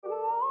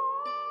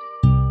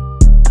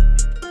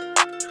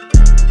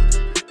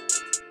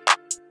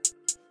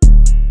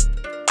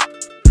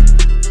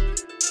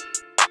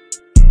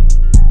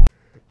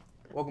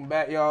Welcome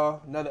back,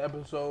 y'all. Another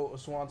episode of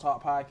Swan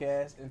Talk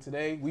Podcast. And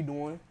today we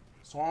doing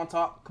Swan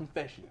Talk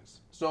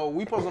Confessions. So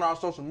we post on our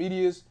social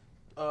medias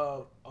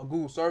a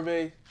Google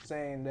survey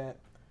saying that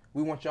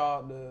we want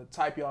y'all to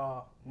type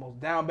y'all most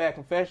down bad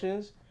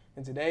confessions.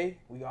 And today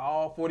we got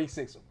all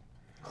 46 of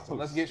them. So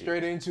let's get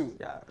straight into it.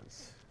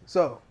 Yes.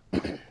 So,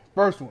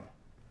 first one.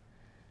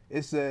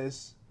 It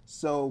says,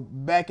 so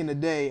back in the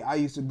day, I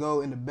used to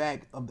go in the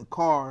back of the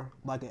car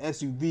like an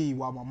SUV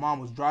while my mom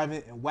was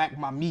driving and whack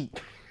my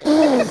meat.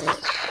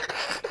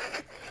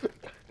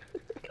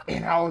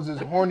 And I was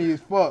just horny as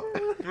fuck.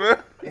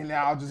 And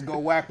now I'll just go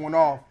whack one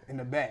off in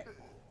the back.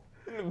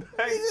 In the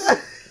back? You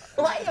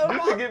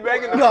should get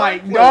back in the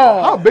Like, front.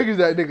 dog. How big is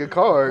that nigga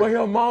car? Where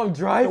your mom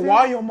driving? And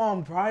why your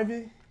mom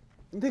driving?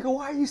 Nigga,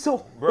 why are you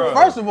so... Bro,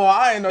 First of all,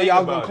 I didn't know Think y'all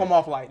was going about to come it.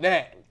 off like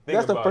that. think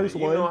that's the about first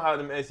it. one. You know how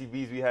them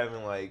SUVs be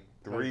having like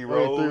three Like,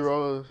 rows? 3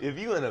 rows. If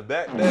you in the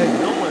backpack,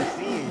 no one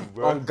seeing you,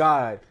 bro. Oh,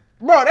 God.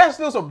 Bro, that's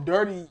still some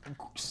dirty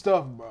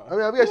stuff, bro. I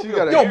mean, I guess you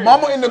gotta. Yo,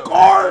 mama in the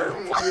car.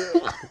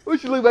 We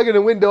should look back in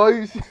the window.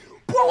 You see,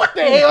 Bro, what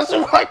the hell?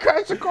 Somebody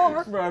crashed the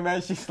car. Bro,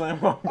 man, she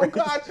slammed my Oh,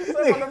 God, she said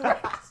on the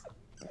brakes.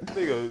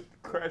 Nigga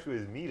crash with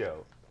his meat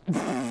out.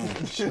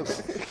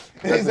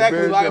 Exactly.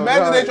 very Like, joke.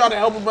 imagine they Right. try to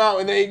help him out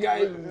and they got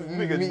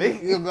Nigga me.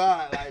 naked. Oh,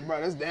 God. Like, bro,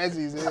 that's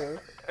nasty as hell.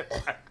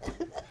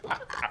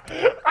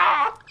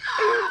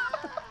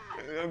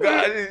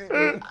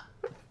 God,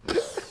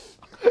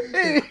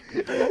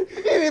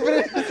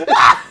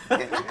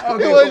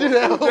 he wanted you to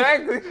help.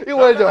 exactly. He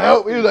wanted your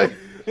help. He was like,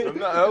 I'm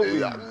not helping you.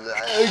 God,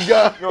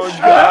 Oh,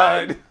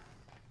 God.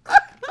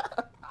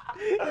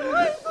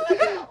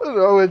 what's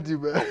wrong with you,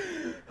 man?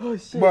 Oh,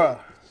 shit. Bruh,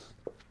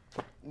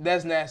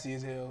 that's nasty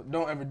as hell.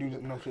 Don't ever do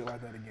no shit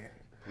like that again.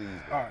 Please.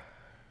 All right.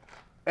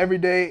 Every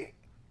day,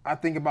 I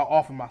think about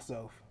offing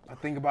myself. I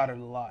think about it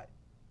a lot.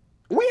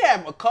 We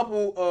have a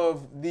couple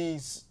of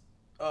these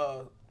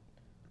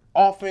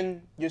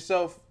offing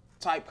yourself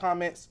type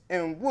comments,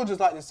 and we'll just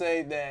like to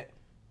say that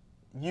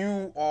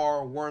you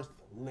are worth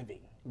living.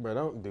 Bro,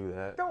 don't do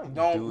that. Don't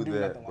Don't do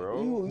that, nothing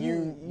bro. like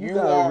that. You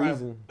got a are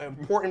reason. an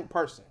important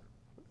person.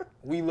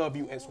 We love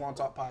you at Swan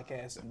Talk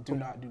Podcast. Do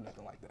not do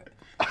nothing like that.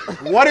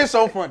 What is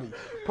so funny?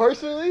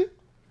 Personally,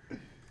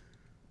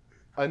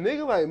 a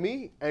nigga like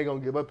me ain't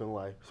gonna give up in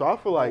life. So I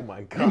feel like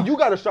my God. you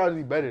got a shot to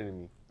be better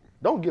than me.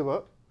 Don't give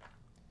up.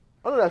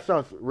 I know that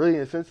sounds really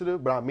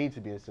insensitive, but I mean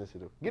to be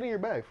insensitive. Get in your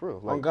bag, for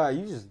real. Oh, Like, God,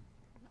 you just...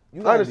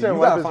 You I understand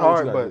you life gotta is find what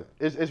hard, you gotta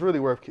but it's really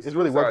worth it to keep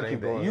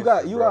ain't going. bad. do. You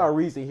got bro. a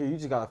reason here. You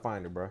just gotta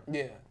find it, bro.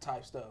 Yeah,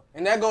 type stuff.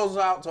 And that goes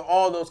out to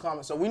all those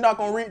comments. So we're not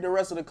going to read the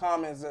rest of the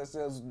comments that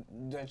says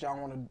that y'all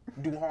want to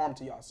do harm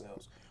to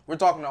yourselves. We're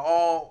talking to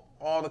all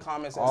the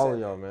comments that All said of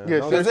y'all, that. man. Yeah,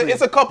 Don't, seriously.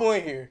 It's a couple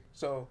in here.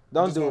 So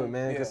don't just do gonna- it,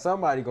 man, because yeah.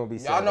 somebody gonna be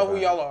sad Y'all know who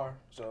about y'all are.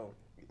 So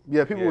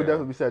Yeah, people would Yeah.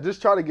 definitely be sad.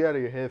 Just try to get out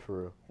of your head, for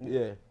real. it.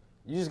 Yeah.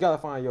 You just gotta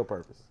find your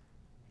purpose.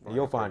 And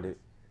you'll find it.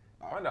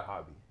 Find a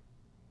hobby.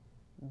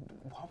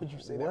 why would you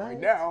say What? that right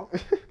now?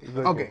 It's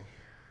Okay.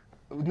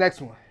 Next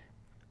one.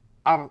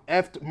 I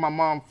effed my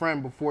mom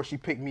friend before she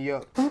picked me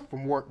up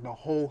from work the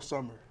whole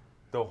summer.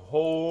 The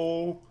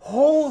whole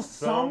Whole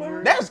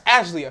summer? That's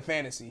actually a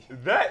fantasy.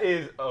 That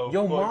is a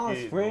Your fucking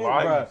mom's friend,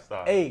 bro.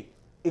 lifestyle. Hey,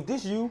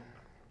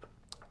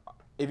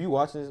 if you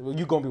watching this, well,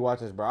 you gonna be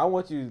watching this, bro. I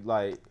want you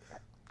like,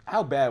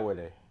 how bad were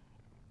they?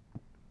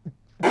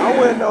 I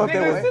wouldn't know if they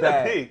Nigga, was send a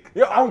bad. pic.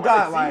 Yo, I oh wanna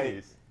God, see like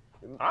this.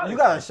 you Honestly.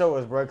 gotta show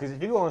us, bro. Because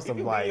if you on If some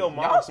you like, be your Y'all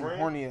mom's some friend,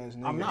 horny ass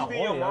niggas. I'm not be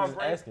your horny. I'm mom's just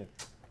friend? asking.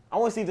 I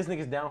want to see this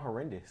nigga's down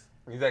horrendous.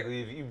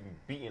 Exactly. If you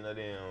beating a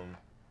damn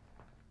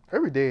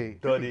Every day.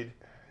 dudded.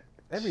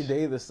 Every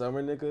day of the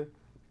summer, nigga.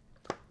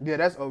 Yeah,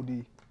 that's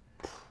OD.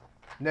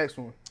 Next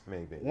one.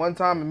 Maybe. One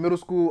time in middle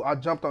school, I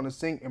jumped on the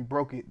sink and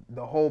broke it.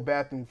 The whole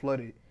bathroom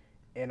flooded,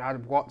 and I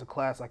walked to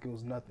class like it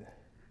was nothing.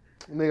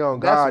 Nigga on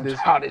That's God. some This,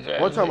 childish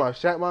ass one time shit. I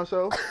shat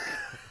myself.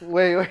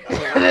 Wait. How does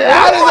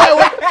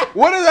that?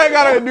 What does that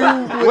gotta do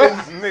with?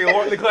 Nigga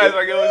walked to class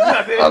like it was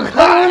nothing.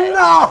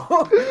 No,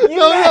 you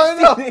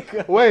nasty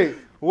nigga.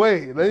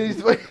 Wait. Let me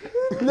explain.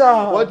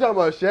 No. One time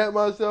I shat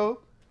myself,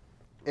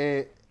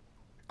 and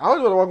I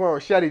was gonna walk around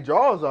with shatty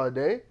drawers all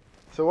day.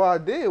 So what I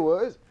did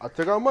was I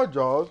took out my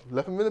drawers,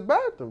 left them in the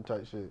bathroom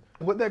type shit.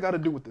 What that got to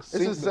do with the It's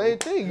sink? the same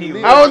thing. You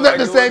leave- How is that Like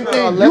the it was same nothing.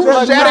 thing? I You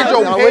left my shattered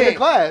drawers, your I went to head.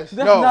 class.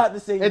 That's No. not the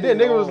same. And then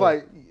thing nigga at was all.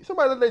 like,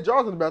 somebody left their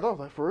drawers in the bathroom. I was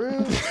like, for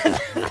real?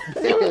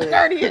 It was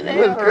dirty as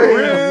hell.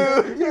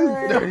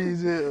 Dirty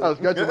as hell. I was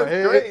scratching my That's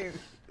head. crazy.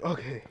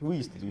 Okay, we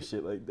used to do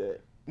shit like that.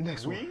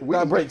 next one. We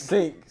Not break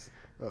sinks.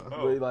 Oh.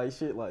 But like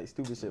shit, like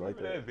stupid shit like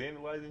Remember that. that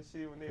vandalizing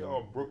shit when they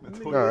all broke the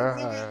All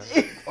toilet?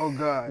 right. Oh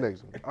God.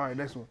 Next one. All right,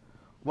 next one.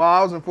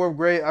 While I was in 4th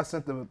grade, I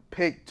sent a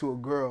pic to a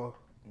girl.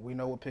 We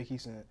know what pic he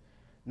sent.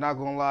 Not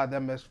gonna lie,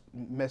 that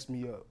messed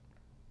me up.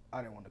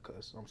 I didn't want to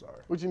cuss. I'm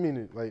sorry. What you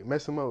mean, like,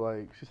 mess him up?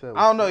 Like, she said.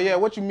 I don't know. Yeah,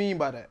 what you mean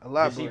by that? Did she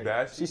Elaborate.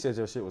 bash She you? said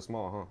your shit was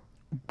small, huh?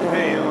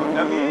 Damn.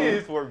 I mean, it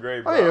is 4th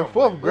grade, bro. Oh, yeah,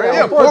 4th grade.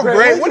 Yeah, Fourth 4th grade,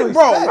 grade. what What, you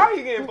bro? expect? How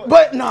you getting?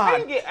 But nah. How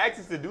you get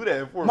access to do that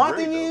in 4th My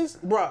grade? thing though? is,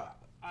 bruh.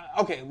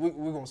 Okay, we're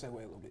gonna segue a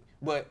little bit,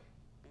 but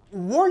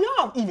were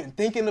y'all even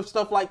thinking of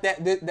stuff like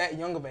that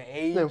young of an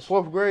age? In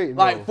 4th grade,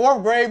 Like no.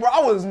 4th grade, bro.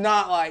 I was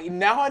not like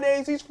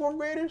nowadays. These 4th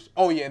graders,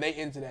 oh yeah, they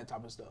into that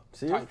type of stuff.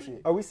 Type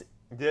shit. Are we?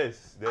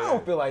 Yes. I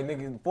don't feel like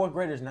niggas 4th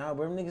graders now,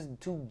 bro. Them niggas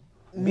too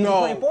busy No,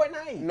 playing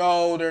Fortnite.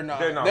 no, they're not.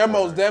 They're not They're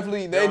most Fortnite.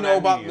 definitely. They They're on know that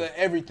about media. the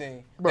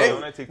everything. Bro, They're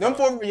on that TikTok.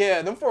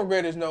 Them 4th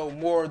graders know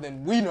more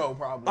than we know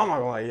probably. I'm not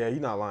gonna lie. Yeah, you're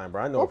not lying,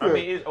 bro. I know. Okay. I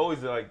mean, it's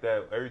always like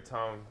that. Every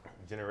time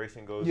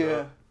generation goes Yeah.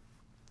 up.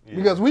 Yeah.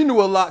 Because we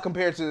knew a lot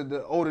compared to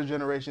the older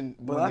generation.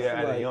 But when I they- Yeah, feel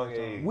at a like young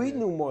age. we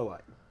knew more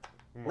like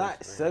More not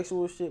experience.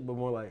 sexual shit, but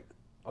more like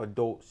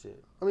adult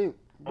shit. I mean,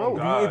 Oh,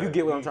 bro, God. If you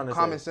get what I'm trying to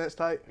common say. sense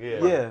type.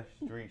 Yeah. Yeah.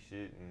 Street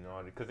shit and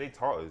all that. Because they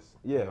taught us.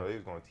 Yeah. You know, they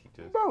was going to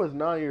teach us. bro was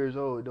 9 years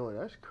old doing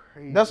that. That's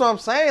crazy. That's what I'm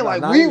saying. Nah,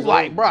 Like 9 we years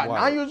like, old, bro, wow.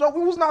 9 years old.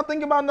 We was not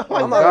thinking about nothing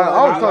like God, that.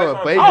 I was I- talking I-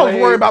 about baby. I was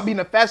worried about being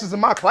the fastest in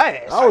my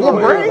class. I was Fourth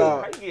worried grade.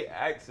 about- How you get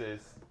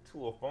access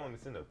to a phone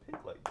that's in a pit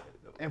like that,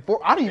 though? And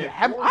I didn't even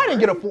have. I didn't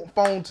get a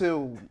phone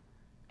till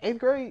 8th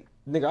grade.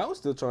 Nigga, I was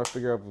still trying to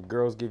figure out if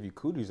girls give you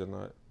cooties or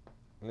not.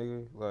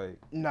 Nigga, like.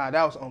 Nah,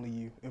 that was only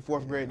you in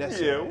 4th grade.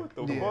 That's Yeah, it. what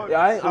the Yeah. fuck?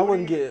 Yeah, I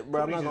wouldn't Cooties- get,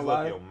 bro, I'm not cooties gonna just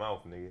lie. left your mouth,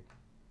 nigga.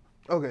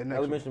 Okay, next one.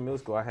 Elementary, middle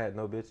school, I had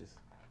no bitches.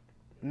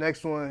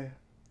 Next one.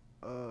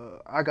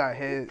 I got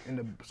head in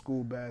the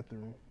school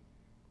bathroom.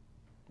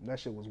 That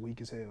shit was weak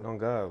as hell. Oh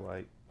God,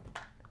 like.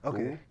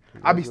 Okay.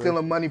 I be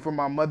stealing money from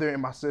my mother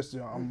and my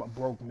sister. I'm a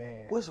broke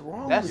man. What's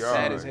wrong That's with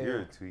sad you? as hell.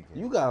 You're tweaking.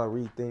 You gotta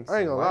rethink. I ain't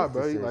some gonna lie, life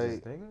bro, you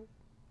decisions, like-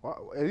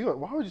 nigga.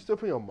 why would you still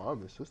put your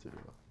mom and sister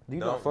though? You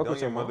Don't, don't fuck don't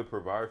with your your mother mother.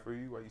 provide for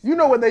you? Why you You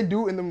know what they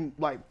do in them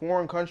like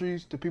foreign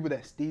countries to people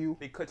that steal?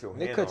 They cut your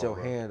hand They cut off, your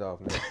bro. hand off,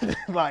 nigga.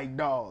 Like,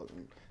 dog,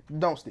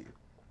 don't steal.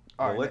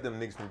 All Don't right, let them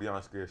niggas from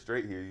Beyond Square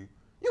Straight hear you.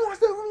 You want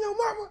to steal from your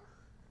mama?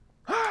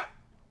 Huh?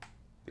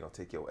 They gonna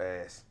take your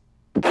ass.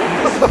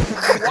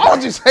 why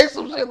would you say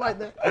some shit like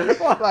that?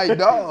 Like, They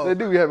dog,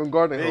 do be having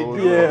garden They holes.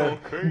 do. Yeah.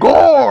 Crazy.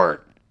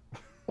 guard.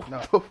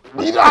 No.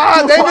 You know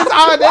how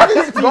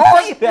Davis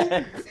guard?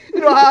 You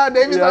know how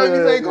Davis Yeah, always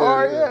yeah, say yeah,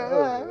 guard?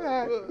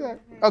 yeah.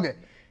 Yeah. Okay.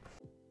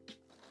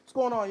 What's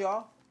going on,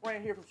 y'all?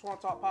 Ryan here from Swan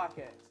Talk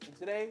Podcast. And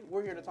today,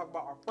 we're here to talk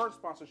about our first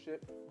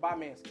sponsorship by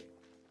Manscaped.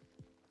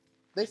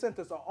 They sent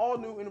us an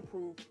all-new and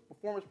improved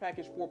Performance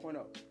Package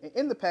 4.0. And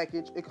in the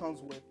package, it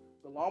comes with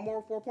the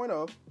Lawnmower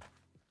 4.0,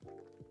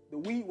 the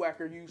Weed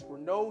Whacker used for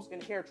nose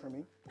and hair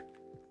trimming,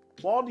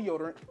 ball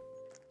deodorant,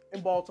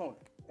 and ball toner.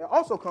 It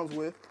also comes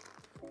with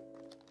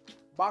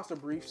boxer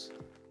briefs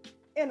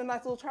and a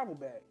nice little travel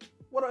bag.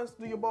 What else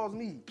do your balls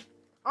need?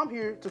 I'm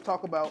here to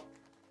talk about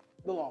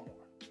the Lawnmower.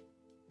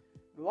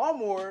 The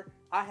Lawnmower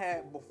I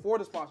had before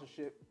the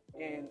sponsorship,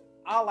 and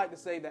I like to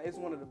say that it's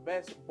one of the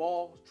best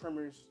ball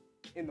trimmers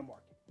in the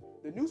market.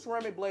 The new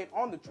ceramic blade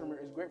on the trimmer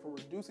is great for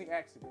reducing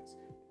accidents,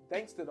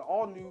 thanks to the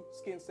all-new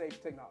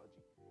skin-safe technology.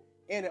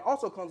 And it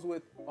also comes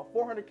with a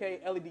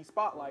 400K LED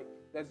spotlight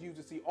that's used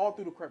to see all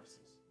through the crevices.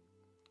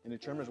 And the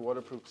trimmer's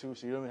waterproof too,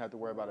 so you don't even have to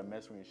worry about a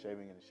mess when you're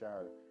shaving in the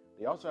shower.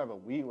 They also have a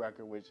weed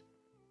whacker which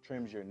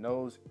trims your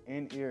nose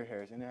and ear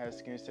hairs, and it has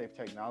skin-safe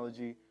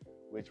technology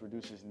which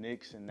reduces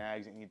nicks and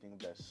nags and anything of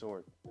that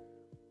sort.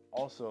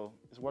 Also,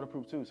 it's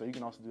waterproof too, so you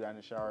can also do that in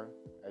the shower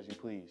as you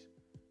please.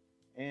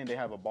 And they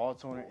have a ball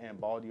toner and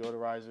ball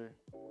deodorizer,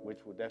 which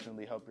will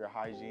definitely help your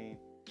hygiene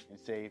and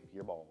save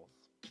your balls.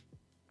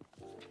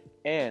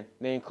 And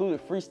they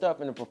included free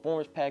stuff in the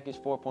Performance Package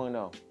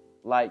 4.0,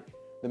 like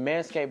the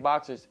Manscaped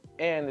boxers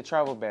and the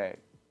travel bag.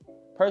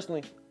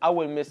 Personally, I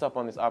wouldn't miss up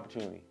on this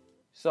opportunity.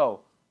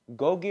 So,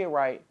 go get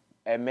right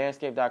at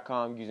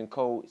manscaped.com using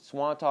code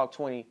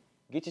SwanTalk20.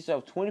 Get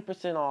yourself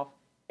 20% off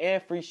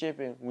and free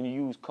shipping when you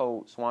use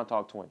code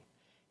SwanTalk20.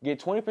 Get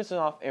 20%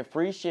 off and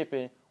free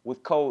shipping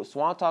with code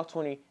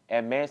SwanTalk20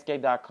 at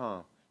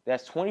manscaped.com.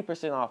 That's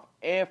 20% off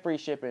and free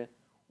shipping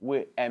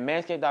at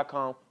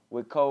manscaped.com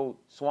with code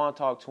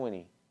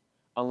SwanTalk20.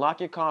 Unlock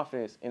your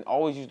confidence and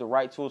always use the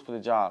right tools for the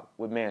job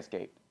with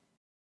Manscaped.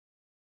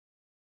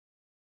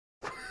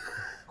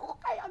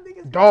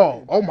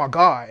 Dog, oh my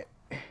God.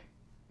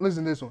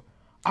 Listen to this one.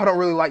 I don't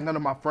really like none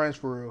of my friends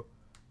for real.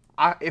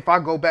 If I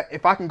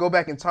can go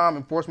back in time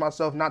and force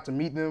myself not to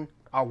meet them,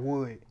 I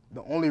would.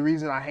 The only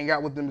reason I hang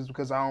out with them is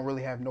because I don't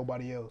really have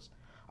nobody else.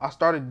 I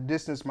started to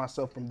distance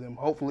myself from them.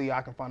 Hopefully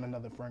I can find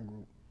another friend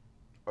group.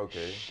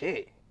 Okay.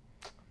 Shit.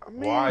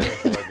 Why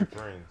don't you like your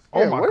friends? Oh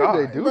Yeah, my what God.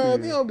 did they do Bro, to if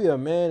you you? don't be a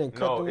man and cut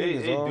No, them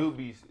it niggas off. do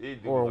be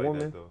Or a like woman.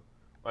 that though.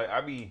 Like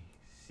I be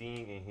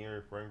seeing and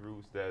hearing friend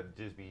groups that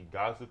just be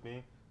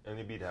gossiping, and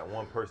it be that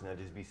one person that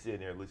just be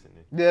sitting there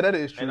listening. Yeah, that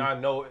is true. And I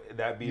know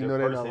that be You the know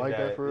they're person not like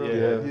that for real?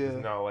 yeah, Yeah.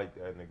 is not like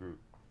that in the group.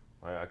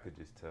 Like I could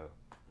just tell.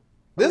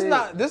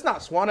 This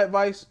not Swan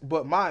advice,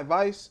 but my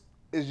advice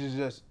is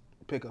just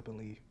pick up and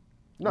leave.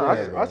 No,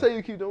 Yeah, I say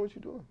you keep doing what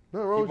you're doing.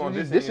 Nothing wrong Keep with on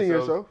you just dissing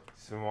yourself.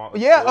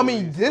 Yeah, I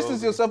mean,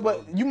 distance yourself,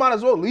 but you might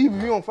as well leave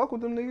if you don't fuck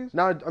with them niggas.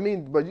 Now, I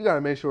mean, but you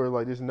gotta make sure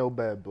like there's no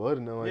bad blood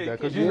and nothing like that,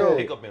 because you just know,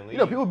 pick up and leave. you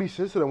know, people be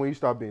sensitive when you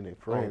stop being their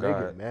friend. They God.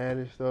 get mad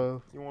and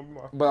stuff. You want to be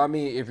my But I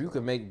mean, if you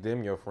can make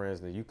them your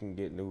friends, then you can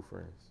get new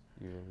friends.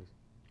 You know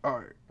what All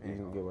right. I mean?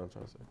 You can get what I'm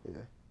trying to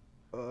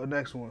say.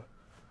 Next one.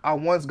 I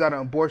once got an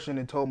abortion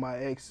and told my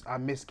ex I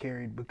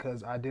miscarried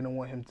because I didn't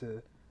want him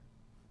to.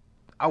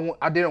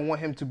 I didn't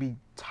want him to be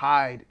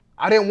tied.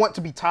 I didn't want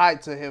to be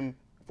tied to him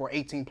for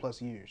 18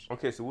 plus years.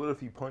 Okay, so what if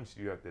he punched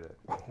you after that?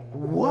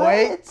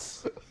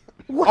 What?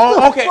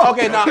 Oh, okay, but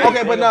Think no,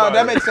 about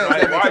that it. makes sense.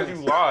 Like, That makes why'd sense.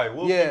 you lie?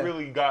 What if Yeah. he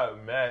really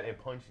got mad and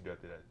punched you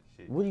after that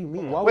shit? What do you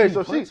mean? Why Wait,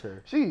 would so you punch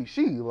her? she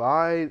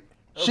lied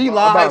She About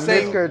lied about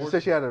saying miscarriage and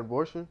said she had an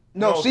abortion?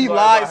 no. No, She she lied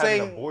lied about having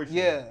saying an abortion.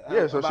 yeah.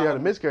 Yeah, so she had a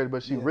about- miscarriage,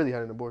 but she yeah. really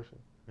had an abortion.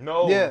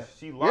 No, Yeah.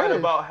 she lied Yeah.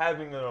 about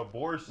having an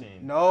abortion.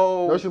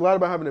 No. No, she lied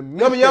about having a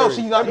No, miscarriage. but yo,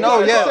 she not. No,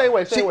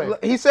 yeah. Same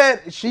way.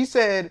 She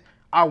said,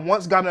 I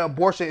once got an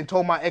abortion and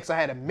told my ex I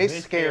had a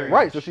miscarriage.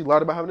 Right, so she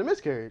lied about having a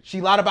miscarriage.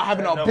 She lied about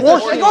having an No,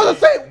 abortion. It goes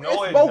the same. No,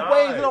 it's it's both not.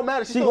 ways. It don't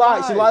matter. She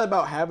lied. She lied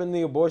about having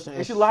the abortion,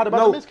 And she lied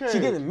about the miscarriage. She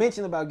didn't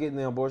mention about getting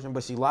the abortion,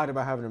 but she lied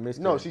about having a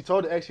miscarriage. No, she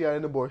told the ex she had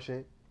an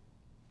abortion.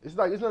 It's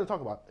nothing to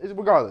talk about. It's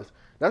regardless.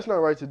 That's not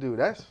right to do.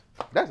 That's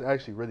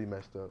actually really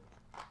messed up.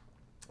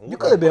 You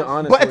could have been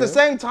honest. But at the with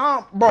her. same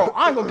time, bro,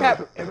 I ain't gonna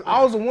cap. If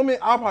I was a woman,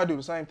 I'd probably do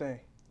the same thing.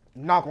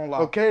 Not gonna lie.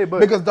 Okay, but-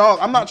 because dog,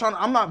 I'm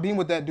not being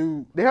with that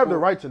dude. They have the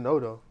right to know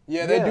though.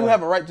 Yeah, they do Yeah.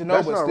 have a right to know,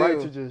 That's but not still, right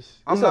to just.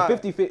 I'm It's not. a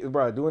 50-50,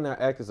 bro. Doing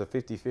that act is a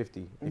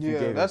 50-50. If you Yeah,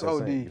 gave that's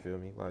consent, OD. You feel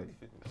me? Like,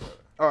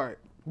 All right.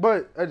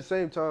 But at the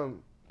same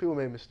time, people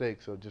make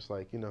mistakes, so just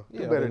like do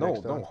yeah, better but next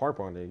time. don't harp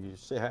on it.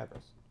 Shit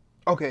happens.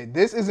 Okay,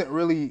 this isn't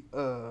really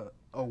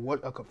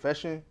a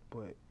confession,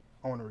 but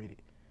I want to read it.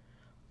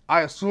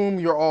 I assume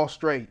you're all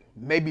straight.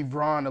 Maybe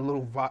Vron a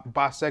little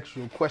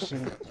bisexual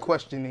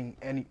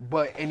questioning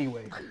but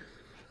anyway.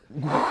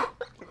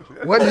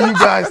 What do you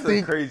guys That's a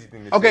think? crazy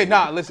thing to Okay, say.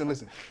 nah, listen.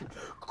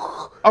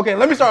 Okay,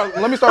 let me start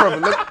over. Let me start over.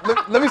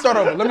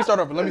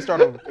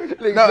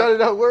 Nigga, No. none of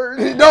that word.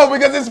 No,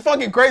 because it's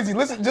fucking crazy.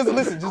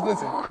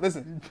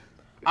 Listen.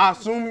 I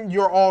assume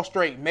you're all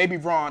straight. Maybe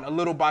Vron a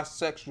little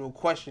bisexual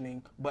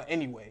questioning, but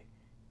anyway.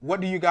 What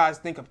do you guys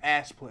think of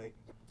ass play?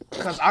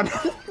 Because I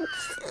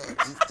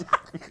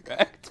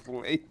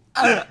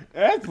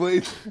Ass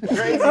play.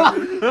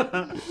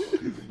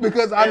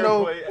 because I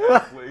know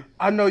Airplay.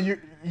 I know you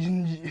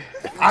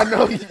I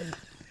know you,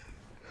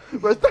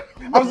 But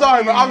I'm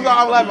sorry, bro. I'm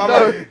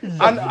laughing.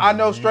 I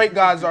know straight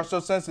guys are so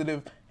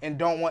sensitive and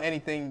don't want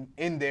anything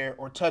in there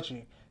or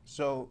touching.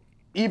 So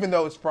even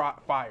though it's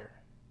fire.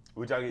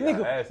 Would y'all get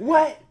your ass ate?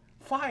 What?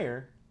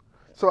 Fire?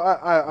 So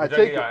I Would y'all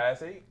take get your it.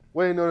 ass ate?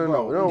 Wait, no.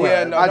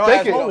 Yeah, no, I don't take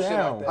ask me no it. shit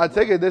like that. I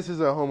take it. This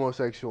is a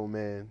homosexual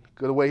man.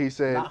 'Cause the way he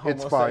said Not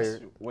it's fire.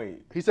 homosexual.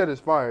 Wait. He said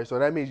it's fire, so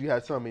that means you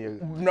had some in your.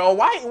 No,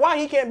 why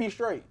he can't be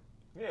straight?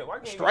 Yeah, why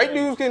can't you Straight get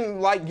dudes can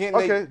like get in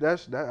Okay,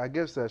 that. I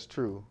guess that's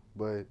true,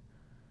 but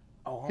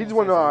Oh, he just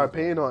want to know our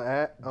opinion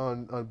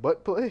on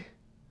butt play.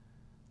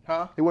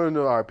 Huh? He want to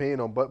know our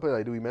opinion on butt play.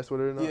 Like, do we mess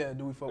with it or not? Yeah,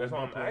 do we fuck That's with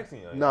what I'm butt play?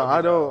 asking you. No,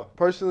 I don't.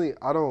 Personally,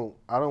 I don't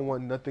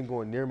want nothing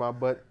going near my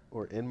butt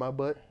or in my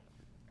butt.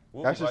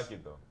 Wolf That's like just-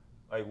 it though.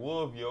 Like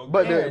Wolf, yo.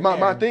 But Aaron, my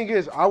Aaron. thing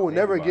is, I will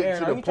never about get it. Aaron,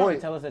 to are the you trying to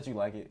point. tell us that you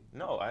like it?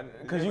 No, I.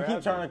 Because you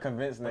keep trying to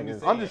convince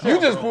niggas. I'm just You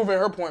saying. just proving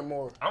her point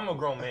more, I'm a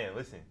grown man.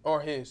 Listen.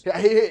 or his. Yeah,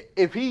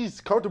 if he's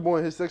comfortable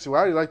in his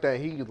sexuality like that,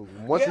 he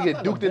wants to Yeah, get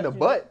I'm not duked in the judging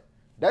butt.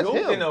 That's Duked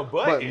him. in the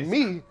butt But is-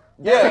 me,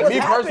 Yeah, what's me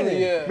personally,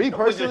 happening? yeah. me Don't put your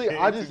personally,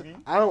 hands to me.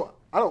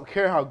 I don't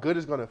care how good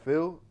it's gonna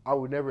feel. I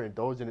would never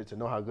indulge in it to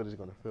know how good it's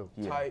gonna feel.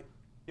 Tight.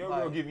 Your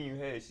Like- girl giving you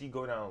head, she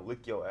go down and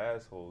lick your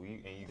asshole. You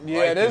Yeah,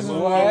 like this it, is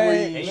low one key. where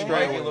And you you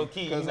straight like it low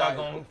key. You 'cause not I-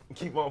 gonna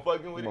keep on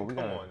fucking with But it. we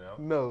Come gotta- on now.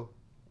 No.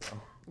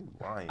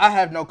 Lying. I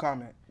have no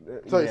comment.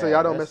 So Yeah,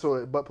 y'all don't that's- mess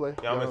with butt play?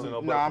 Y'all messing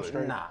up. Nah, I'm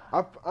straight. Nah.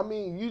 I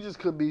mean, you just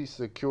could be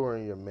secure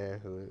in your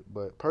manhood,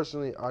 but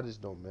personally, I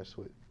just don't mess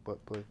with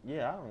butt play.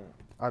 Yeah, I don't.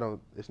 I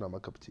don't. It's not my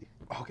cup of tea.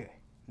 Okay,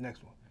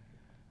 next one.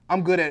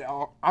 I'm good at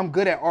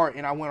art,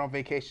 and I went on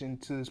vacation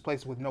to this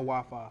place with no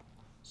Wi-Fi.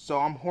 So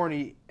I'm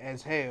horny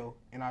as hell,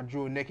 and I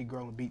drew a naked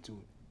girl and beat to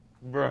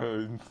it.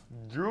 Bro,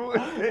 Drew.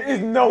 There's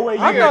no way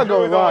you. I'm not Drew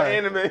gonna is on lie.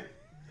 anime.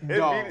 And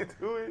Dog. beat it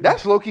to it.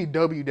 That's low key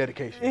W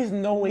dedication. There's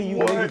no way you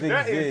What? niggas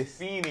That is exist.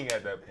 fiending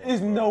at that point.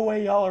 There's no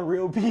way y'all are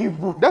real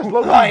people. That's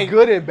low key Like,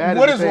 good and bad.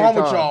 What at is the same wrong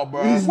with time. y'all,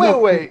 bro?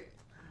 Wait.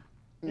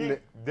 You,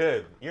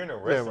 Dev, you're in a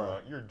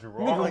restaurant. You're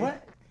drawing. Nigga,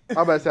 what? I'm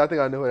about to say I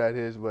think I know who that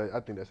is, but I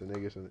think that's a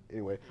nigga. So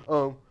anyway,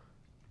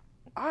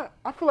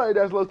 I feel like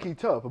that's low key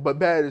tough, but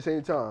bad at the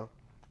same time.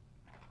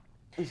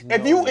 If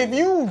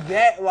you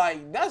that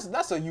like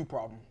that's a you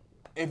problem.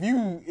 If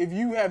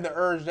you have the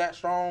urge that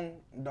strong,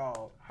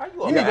 dog. How you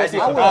You on need to go that see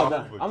shit a I off would have doctor.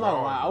 of done. a I'm not gonna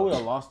drawing, lie. I bro? would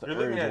have lost the You're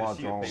looking urge at a while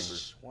sheet of drawing. paper.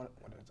 One at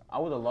a time. I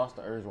would have lost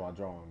the urge while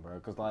drawing, bro.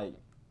 Cause like,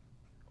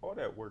 All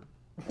that work.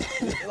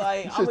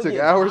 like Shit took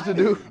hours to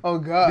do. Oh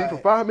Beat God. for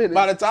 5 minutes.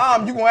 By the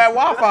time you gonna have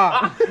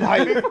Wi-Fi,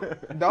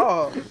 like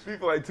dog. Speak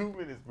for like 2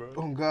 minutes, bro.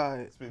 Oh God.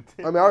 It's been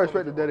 10 I mean, I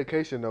respect the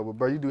dedication though, but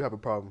bro, you do have a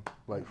problem,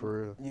 like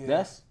for real. Yeah.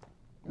 that's.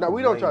 No,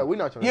 we don't try. We're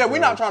not trying. Yeah, to we're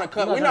not trying to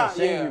cut. I'm We're not not. trying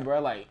to shame Yeah. you,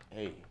 bro. Like,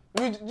 hey,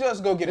 We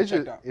just go get it It's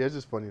checked just, out. yeah, it's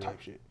just funny. Type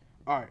Like, shit.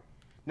 All right,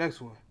 next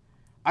one.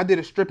 I did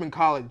a strip in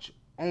college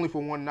only for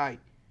one night.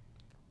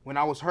 When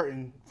I was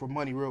hurting for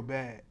money real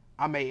bad,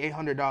 I made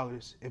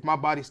 $800. If my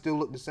body still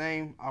looked the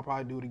same, I'll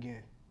probably do it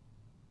again.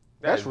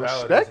 That's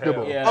valid as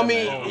respectable. hell. Yeah, I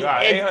mean, Oh,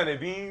 God, if- 800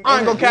 beans. I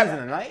ain't gonna Beans in the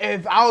cap. night?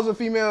 If I was a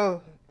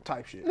female,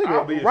 type shit.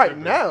 I'll be Nigga, a right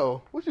stripper.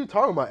 now, what you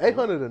talking about?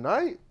 800 a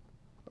night?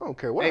 I don't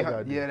care what I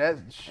gotta do. Yeah,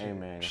 that's Hey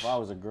man, if I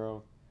was a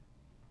girl,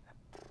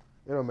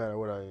 It don't matter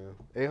what I am.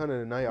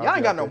 800 a night. I'll y'all be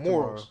ain't got out no there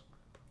morals.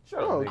 Shut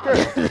I up, don't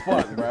nigga. care.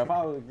 fuck, bro. If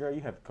I was a girl,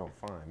 you have to come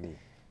find me.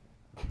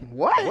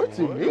 What? What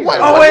you mean? Wait,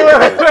 Oh wait.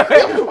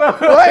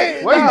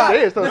 Wait, Why you nah.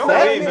 say it so Don't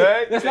sad? be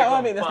mad. That's They not what I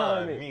gonna mean. That's not what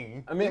I find mean.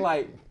 me. I mean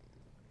like,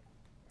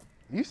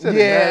 You said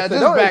Yeah, it, man.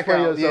 just Don't back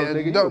explain out. yourself, Yeah,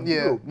 nigga. don't- You-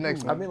 yeah, you-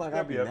 next I one. mean like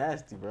I'd be Yep.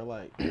 nasty, bro.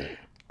 Like,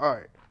 All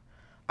right.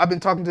 I've been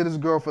talking to this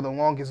girl for the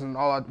longest, and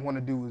all I want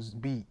to do is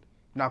beat.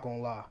 Not gonna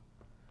lie.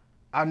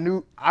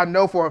 I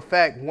know for a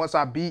fact once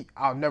I beat,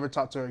 I'll never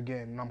talk to her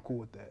again, and I'm cool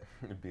with that.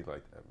 It'd be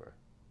like that, bro.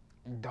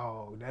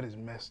 Dog, that is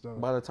messed up.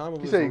 by the time of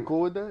You us, say you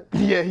cool with that?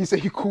 Yeah, he said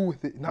he cool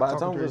with it. Not by the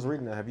talking time to of us her.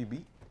 reading that, have you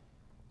beat?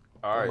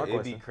 All right, my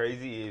it'd be question.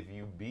 crazy if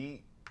you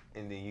beat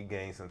and then you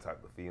gain some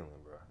type of feeling,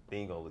 bro.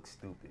 Then you gonna look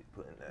stupid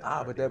putting that.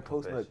 Ah, in but your that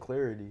post nut confession.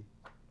 clarity.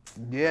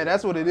 Yeah,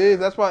 that's what it is.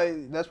 That's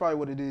probably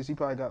what it is. He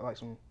probably got like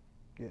some.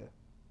 Yeah.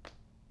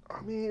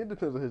 I mean, it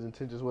depends on his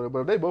intentions with it. But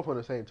if they both on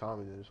the same time,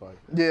 then it's like.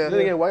 Yeah. Then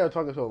again, why y'all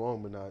talking so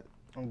long but not?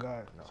 Oh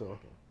God. So.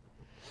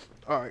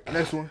 All right,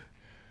 next one.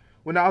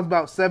 When I was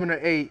about 7 or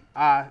 8,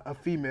 I, a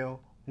female,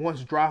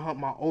 once dry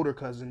humped my older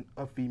cousin,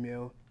 a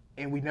female,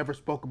 and we never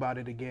spoke about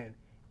it again.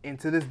 And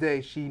to this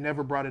day, she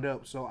never brought it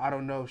up, so I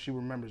don't know if she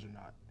remembers or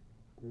not.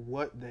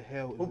 What the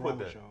hell is Who put wrong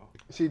with that? y'all?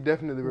 She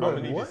definitely I'm gonna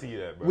remembers. need to see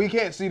that, bro. We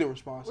can't see the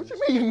responses. What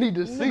you mean you need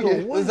to see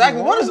it?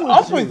 Exactly. What is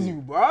up with you,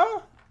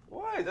 bro?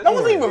 What? That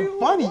wasn't even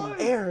funny.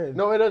 Aaron.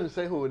 No, it doesn't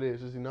say who it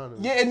is. It's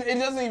anonymous. Yeah, it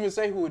doesn't even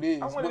say who it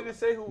is. I wanted but- to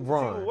say who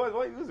Ron. who it was.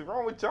 What was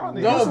wrong with y'all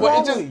niggas? No, What's but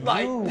wrong it just with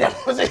like you? that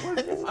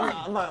wasn't.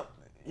 I'm not.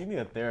 You need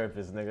a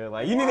therapist, nigga.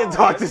 Like you Why? need to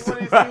talk I to just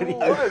wanted somebody. see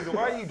who it was.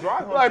 Why are you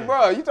driving? Like,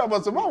 bro, you talking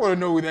about somebody? I want to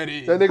know who that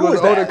is. That nigga Who was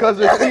is the older that?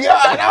 cousin. Yeah,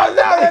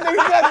 that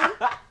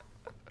nigga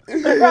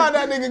cousin. Found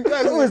that nigga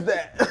cousin. Who is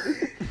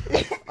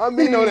that? I We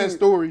mean, know that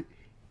story.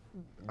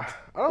 I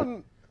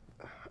don't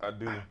I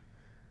do.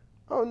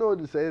 know what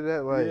to say to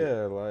that. Like,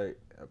 Yeah, like.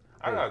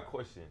 I got a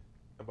question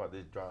about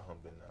this dry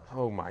humping now.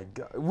 Oh my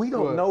god, we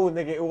don't What? know,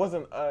 nigga. It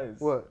wasn't us.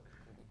 what?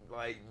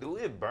 Like, do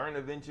it burn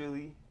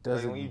eventually? Does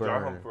like, it when you dry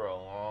burn? hump for a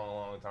long,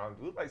 long time,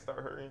 do it like start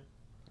hurting?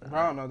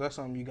 I don't know. That's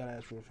something you gotta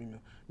ask for a female.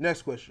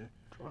 Next question.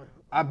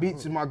 I beat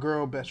to my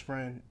girl best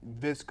friend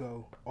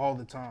Visco all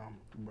the time,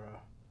 bro.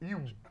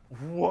 You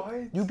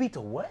what? You beat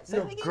to what? Say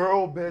Your it again?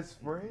 girl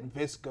best friend?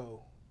 Visco.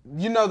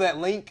 You know that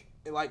link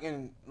like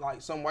in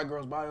like some white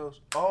girls'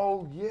 bios,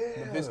 Oh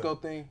yeah. the Visco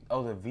thing.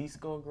 Oh, the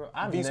Visco girl.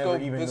 I Visco- never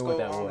even knew what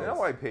that Visco, was. Man, that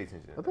white pay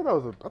attention. I thought that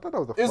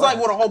was a. It's flag. like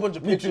with a whole bunch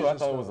of Me pictures. too. I and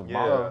thought it was a stuff.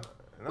 Yeah.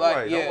 bomb.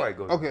 Like no yeah. white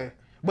goes. Okay,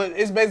 but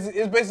it's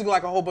basically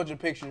like a whole bunch of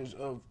pictures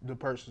of the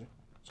person.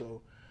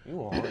 So You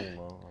horny,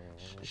 bro.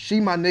 she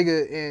my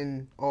nigga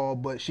and all,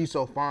 but she's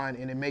so fine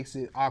and it makes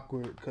it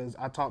awkward because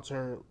I talked to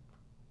her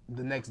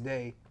the next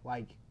day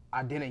like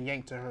I didn't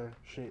yank to her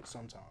shit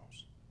sometimes.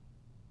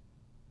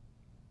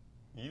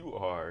 You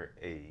are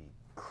a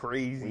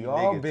crazy We nigga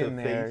all to been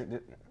there. face,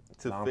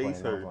 to No, I'm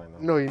face playing, no, I'm her. playing, no.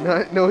 No, he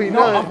not. No, he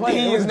No, I'm not. playing.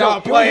 He It was was a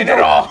not joke. It was a playing at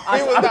joke. all. I,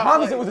 He was I not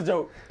promise playing. it was a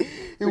joke.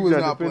 He was tried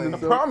to not defend playing. I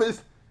himself.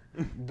 promise.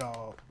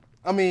 Dog.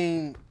 I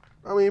mean,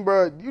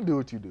 bro, you do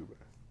what you do, bro.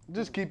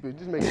 Just keep it.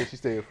 Just make sure she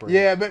stay a friend.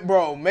 yeah, but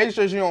bro, make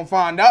sure she don't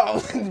find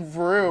out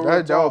for real.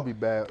 that talk. would be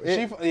bad.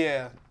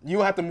 Yeah, you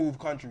have to move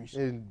countries.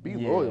 And be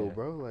Yeah. loyal,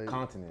 bro. Like,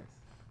 Continents.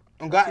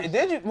 Oh, God,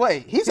 did you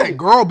wait? He said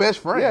girl best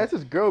friend. yeah, it's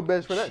his girl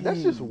best friend.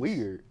 That's just Jeez.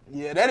 weird.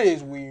 Yeah, that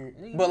is weird.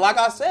 But like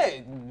I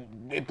said,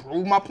 it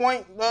proved my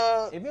point.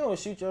 If you don't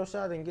shoot your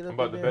shot and get up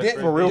About the again, best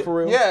Did- friend. for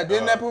real. Yeah,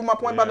 didn't that prove my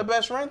point yeah. about the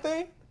best friend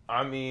thing?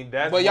 I mean,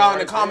 that's. But y'all one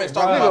in the right comments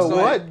there. talking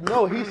Nigga, about what?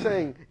 No, he's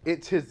saying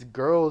it's his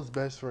girl's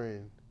best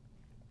friend.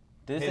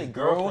 Did it His say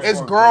girl? girlfriend. It's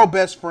or girl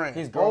best friend.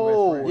 His girl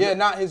Oh, best friend. Yeah,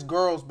 not his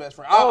girl's best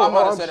friend. I might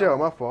have I'm said sure. it.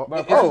 My fault. But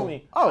Oh,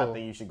 personally, I oh.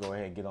 think you should go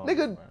ahead and get on.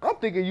 Nigga, it, bro. I'm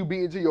thinking you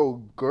beat into your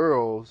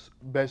girl's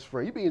best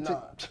friend. You beat into.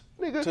 Nah.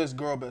 Nigga, To his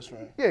girl best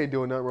friend. you ain't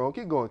doing nothing wrong.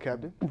 Keep going,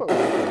 Captain. Fuck with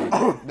you. That's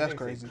Nigga say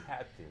crazy.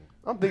 Captain.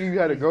 I'm thinking you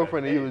had a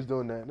girlfriend and you was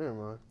doing that. Never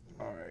mind.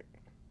 All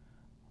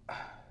right.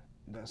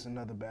 That's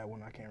another bad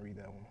one. I can't read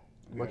that one.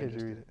 We Why already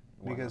can't you addressed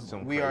read it? Because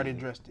Some we already crazy.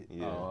 addressed it.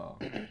 Yeah. Oh,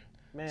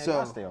 man, So-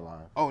 I stay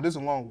alive. Oh, this is a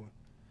long one.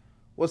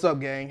 What's up,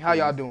 gang? How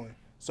y'all doing?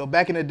 So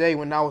back in the day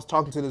when I was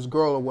talking to this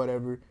girl or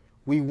whatever,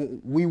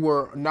 we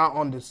were not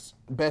on the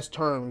best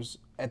terms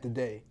at the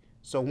day.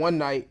 So one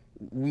night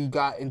we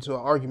got into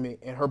an argument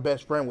and her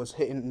best friend was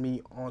hitting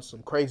me on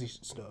some crazy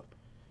stuff.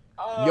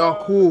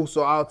 Y'all cool,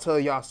 so I'll tell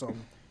y'all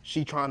something.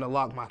 She trying to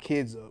lock my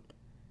kids up.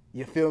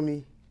 You feel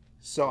me?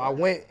 So I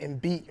went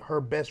and beat her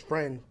best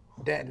friend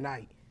that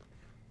night.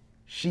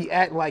 She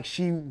act like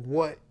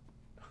what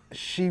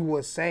she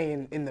was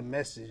saying in the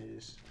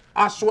messages.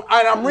 I swear,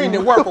 and I'm reading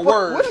it word for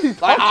word. What are you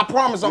Like I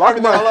promise, on Lock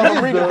everything my I love, I'm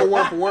kids reading it up. for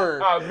word for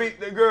word. I beat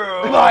the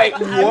girl. Like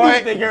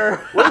what?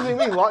 What does he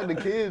mean, lock the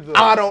kids up?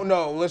 I don't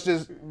know. Let's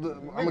just. I'm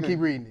gonna keep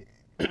reading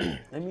it.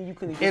 I mean, you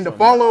couldn't. And the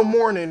following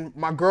morning,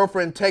 my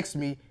girlfriend texted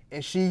me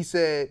and she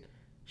said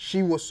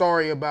she was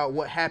sorry about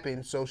what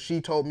happened, so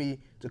she told me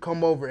to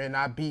come over, and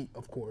I beat,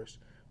 of course.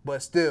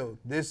 But still,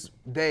 this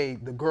day,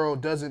 the girl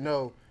doesn't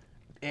know,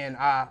 and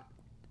I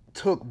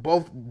took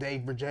both their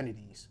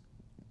virginities.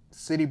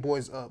 City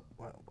Boys up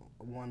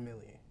 1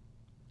 million.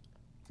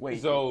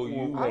 Wait. So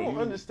I don't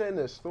understand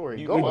that story.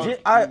 you- Go you on.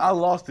 just- I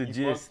lost the You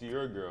gist fucked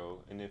your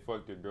girl and then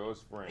fucked your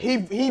girl's friend. He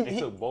and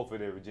took both of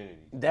their virginity.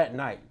 that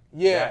night.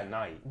 yeah,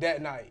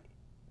 That night.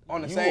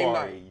 on the You same are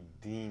night. a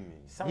demon.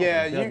 Sounds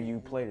Yeah, like a you- W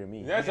play to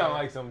me. That sounds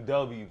like some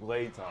W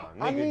playtime.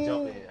 Nigga I mean-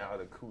 jumping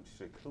out of cooch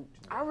to cooch.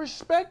 I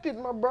respect it,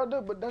 my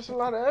brother, but that's a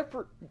lot of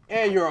effort.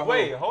 And you're a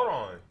Wait, hoe. hold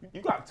on.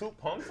 You got 2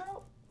 pumps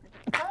out?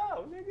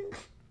 How, nigga?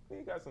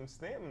 You got some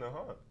stamina,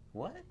 huh?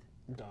 What?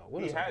 Dog,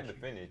 what He is had that? to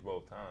finish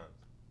both times.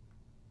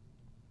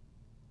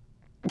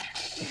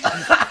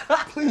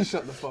 Please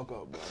shut the fuck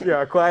up, bro.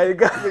 Yeah, quiet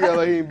guy. Nigga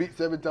like he ain't beat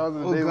 7 times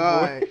in the Oh day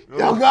God!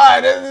 before. Oh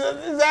God!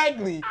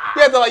 Exactly. You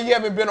have to like you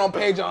haven't been on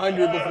page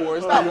 100 before.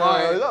 Stop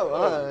lying. Stop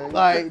lying.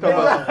 Like,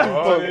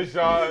 Oh, this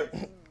shot.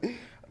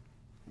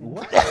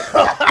 what?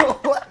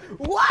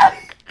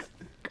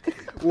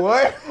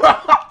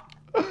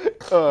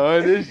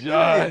 Oh, this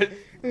shot.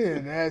 Yeah,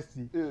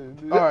 nasty.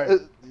 All right.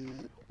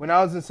 When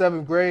I was in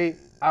 7th grade,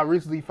 I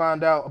recently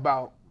found out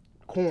about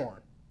corn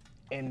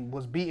and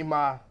was beating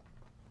my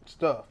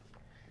stuff.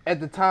 At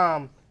the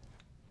time,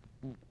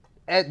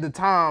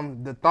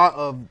 the thought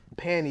of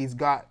panties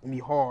got me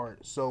hard.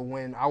 So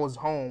when I was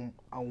home,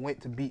 I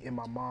went to beat in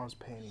my mom's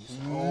panties.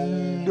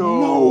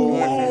 No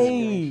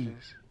way.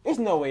 There's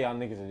no way y'all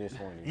niggas are this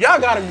horny. Y'all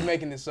gotta be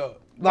making this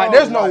up. Like,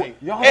 there's no. like,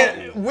 y'all-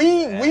 And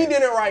we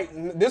didn't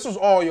write. This was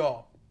all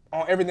y'all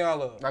on Everything I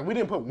Love. Like we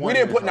didn't put one. We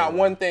didn't in put this not album.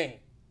 one thing.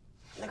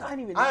 Like, I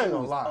didn't even I ain't know it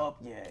gonna was lie. up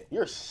yet.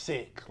 You're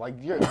sick. Like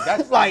you're.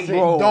 That's Like, sick.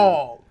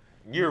 dog.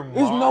 Your mom.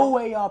 There's no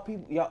way y'all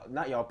people, y'all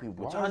not y'all people,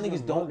 but Why y'all is your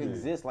niggas don't mother-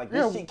 exist. Like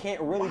Yeah, this shit can't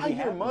really Why be your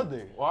happening.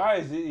 mother? Why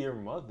is it your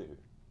mother?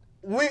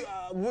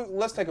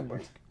 Let's take a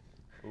break.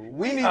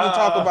 We need to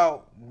talk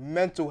about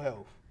mental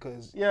health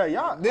because Yeah,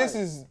 y'all. this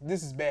is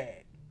bad.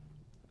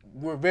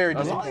 We're very A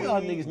lot of disappointed.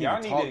 y'all niggas need Y'all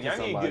to need talk to- to y'all need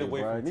to somebody, get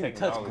away bro. from Need to touch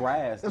technology.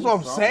 grass. That's do what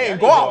I'm something. saying. Y'all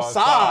Go need to go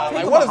outside. outside. Like,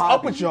 Think what is about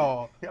up with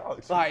y'all? Y'all-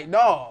 Like,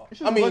 dog.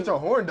 It's I just a mean, bunch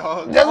of horn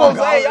dogs. that's what I'm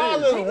God, saying. Y'all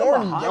take just them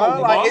horny, behind dog.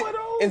 me. Like,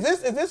 Mama, is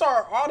this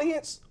our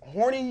audience?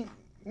 Horny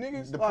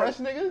niggas? Depressed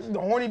Like, niggas? The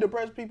horny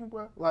depressed people,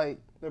 bro. Like,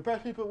 The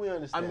depressed people we I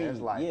understand. mean, it's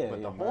like, yeah,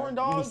 but the bro. horn You be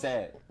dogs.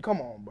 sad.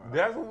 come on, bro.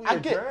 That's what we I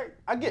get. attract.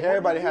 I get.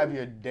 Everybody have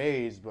your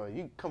days, but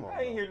you come on.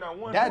 I ain't bro. hear not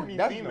one That- horny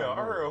that's female. not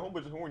I heard horny. a whole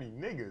bunch of horny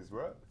niggas,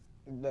 bro.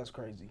 That's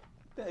crazy.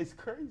 That is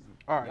crazy.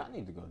 All right. Y'all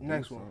need to go. Do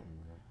Next one. something,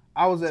 man.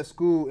 I was at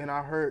school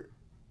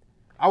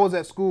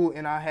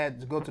and I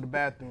had to go to the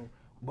bathroom,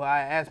 but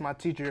I asked my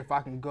teacher if I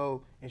can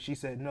go and she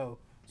said no.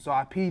 So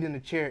I peed in the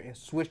chair and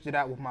switched it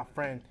out with my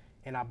friend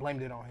and I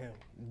blamed it on him.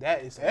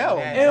 That is Ew,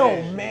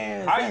 nasty.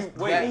 man. How you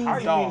wait? How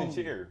you dog. in the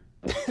chair?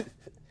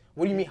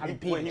 What do you mean how you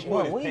pee in Wait, the he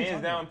chair? put What his are you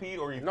pants down, peed,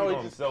 or he No, peed he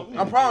on just himself? peed.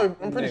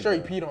 I'm pretty sure he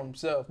Nigga. peed on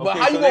himself. But Okay,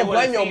 how so you they gonna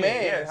would've blame your seen it.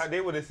 man? Yeah, how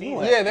they would have seen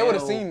it. Yeah, they would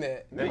have Ew. seen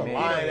that. They You made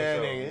lying it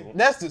ass themselves. nigga.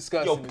 That's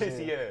disgusting. Yo, as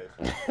pissy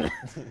hell.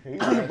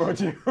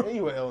 ass.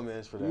 You an L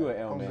man for that. You an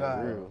L Oh, man, God.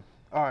 for real.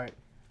 All right.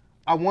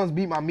 I once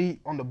beat my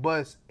meat on the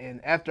bus, and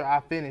after I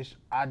finished,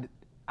 I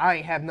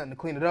ain't have nothing to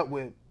clean it up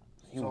with,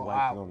 You so wiped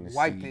I it on the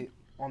wiped seat. it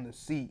on the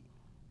seat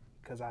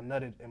because I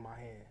nutted in my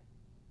hand.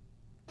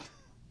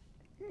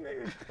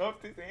 Nigga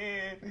cuffed his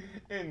hand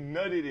and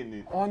nutted in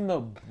it. On the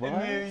And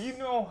bus. then you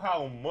know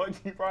how much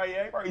he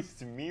probably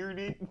smeared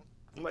it.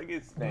 Like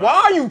it's Why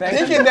are you Thank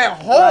thinking you. that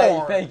Right,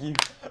 hard? thank you.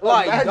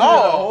 Like, Imagine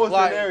dog. the whole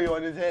like, scenario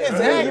in his head.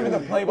 Exactly. Even the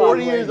play-by-play.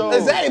 40 years old.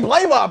 exactly.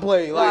 Play by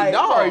play. Like,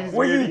 dog.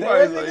 Were you He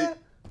there, probably nigga? like-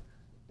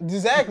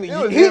 Exactly. It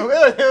was He- him. It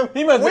was him.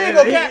 He must we have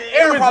ain't been gonna cap. it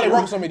Aaron was probably you.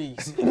 wrote some of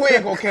these. We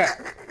ain't gonna cap.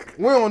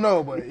 We don't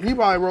know, but he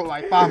probably wrote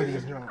like 5 of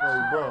these joints.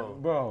 Bro.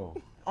 Bro,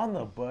 on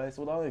the bus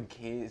with all the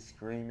kids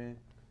screaming,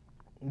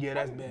 Yeah,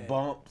 that's bad.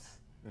 bumps,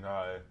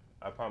 Nah,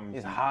 I promise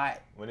it's you.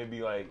 hot. When it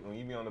be like, when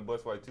you be on the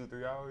bus for like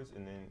 2-3 hours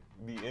and then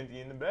be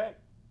empty in the back,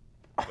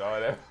 all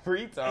that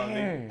free time, nigga.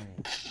 Aaron,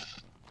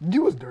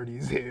 You was dirty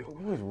as hell.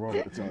 what's wrong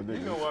with y'all You know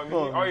niggas? what I mean?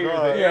 Oh, All you hear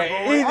God. is the Yeah,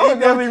 air he blowing.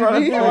 definitely wrote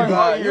a few Oh, of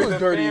God. these. You was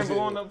dirty fan as hell.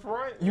 blowing up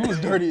front. You was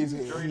dirty as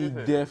hell. Straight He as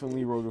hell.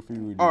 definitely wrote a few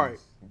of these. All right,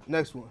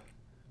 next one.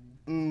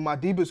 My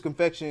deepest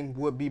confession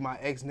would be my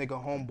ex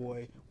nigga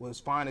homeboy was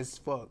fine as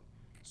fuck.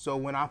 So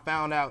when I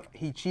found out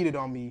he cheated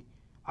on me,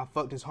 I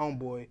fucked his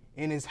homeboy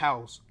in his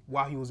house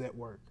while he was at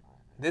work.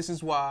 This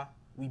is why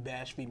we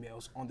bash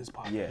females on this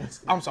podcast.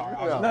 Yes. I'm sorry.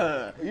 I was-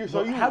 No.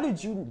 So how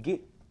did you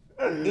get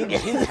in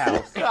his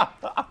house?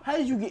 How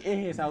did you get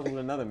in his house with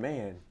another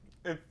man?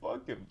 And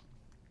fuck him.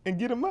 And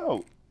get him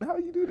out. How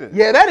you do that?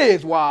 Yeah, that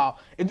is wild.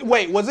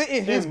 Wait, was it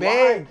in his In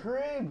bed? my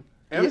crib.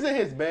 It was in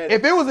his bed.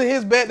 If it was in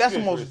his bed, that's the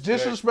most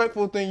Disrespect.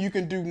 disrespectful thing you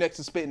can do next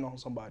to spitting on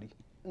somebody.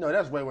 No,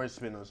 that's way worse than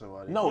spitting on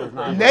somebody. No, it's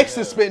not. Next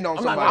to spitting on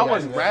I'm not- somebody. I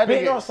would rather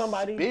Spitting get on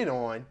somebody. spit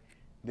on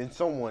than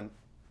someone.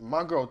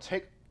 My girl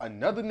take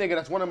another nigga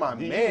that's one of my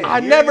men. I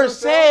never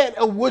said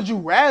would you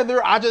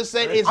rather. I just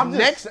said it's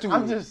next to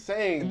I'm it. just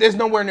saying. There's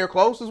nowhere near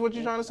close, is what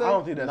you're trying to say? I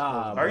don't think that's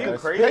Nah, close. Are you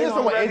Because crazy? Paying You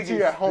someone rather into get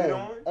your spit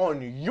home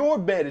on your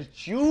bed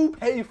that you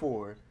pay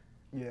for.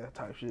 Yeah,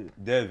 type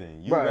shit.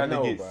 Devin, you Bruh, rather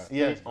no, get bruh. spit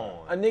Yes. A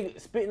on. nigga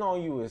spitting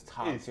on you is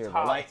top It's tier, bro.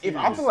 top Like if tier.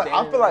 I'm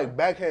I feel like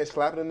backhand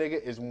slapping a nigga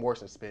is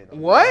worse than spitting. on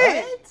him.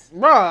 What?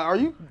 Bruh, are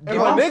you? If a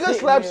I'm nigga sitting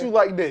slaps there- you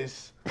like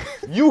this,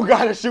 you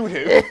gotta shoot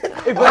him.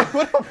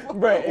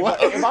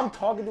 if I'm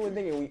talking to a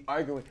nigga and we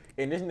arguing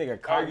and this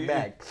nigga cock Argue.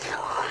 back,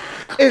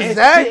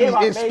 Exactly.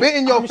 my It's spit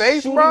in your I'm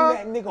face, shooting bro.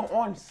 that nigga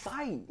on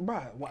sight.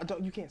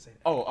 Bruh, you can't say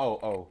that.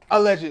 Oh.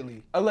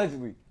 Allegedly.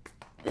 Allegedly.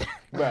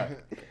 Bruh.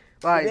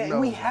 Like, Then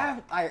no. you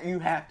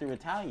have to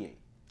retaliate.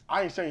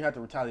 I ain't saying you have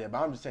to retaliate, but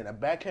I'm just saying a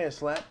backhand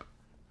slap,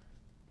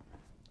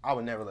 I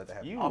would never let that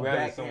happen. You A rather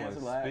backhand someone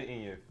slap. spit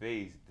in your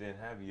face than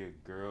have your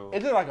girl.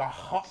 Is it like a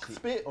hawk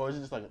spit or is it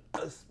just like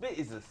A spit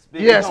is a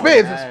spit. Yeah, It don't spit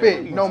is a matter.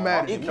 spit. No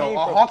matter. It no? came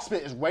A from- hawk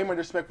spit is way more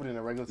disrespectful than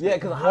a regular spit. Yeah,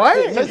 because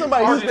What? Say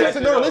somebody Charging that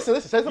shit no, up.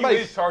 listen. Say You somebody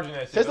is charging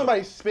that shit say up.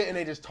 somebody spit and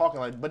they just talking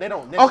like, but they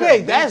don't. Okay,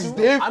 they that's do.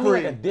 different. I mean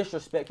like a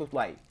disrespectful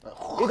like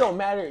it don't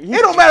matter. It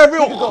don't matter if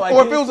he could go like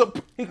or if this. it was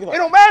a. He could It like-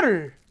 don't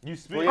matter. You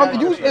spit. Well, on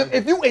yeah, You, your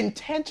if you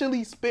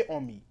intentionally spit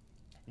on me,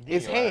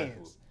 it's your ass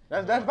hands.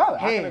 That's valid. I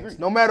can agree. Hands.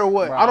 No matter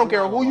what. Bro, I don't I'm care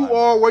not who gonna you lie,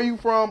 are, bro. where you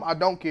from. I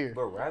don't care.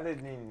 But rather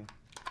than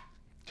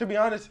To be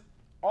honest,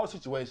 all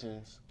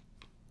situations,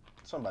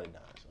 somebody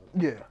dies. So.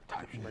 Yeah.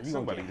 Type shit. You gonna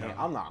somebody get down. hand.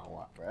 I'm not gonna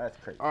lie, bro. That's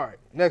crazy. All right,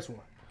 next one.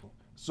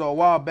 So a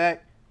while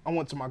back, I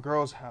went to my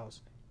girl's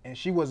house and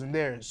she wasn't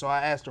there. So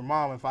I asked her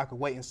mom if I could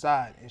wait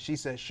inside, and she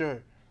said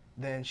sure.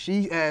 Then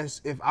she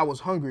asked if I was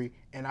hungry,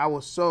 and I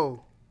was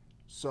so.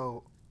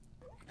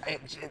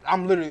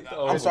 I'm literally.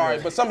 I'm sorry,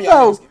 but some of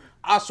y'all, niggas,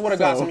 I swear to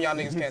God, some of y'all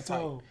niggas can't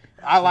type.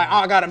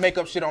 I gotta make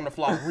up shit on the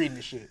fly reading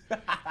the shit.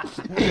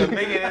 nigga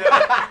making it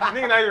up.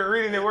 Nigga not even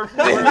reading it word for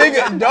word.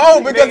 Nigga,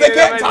 no, because they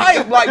can't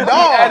type. Like,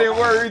 Adding dog.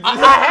 words. I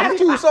have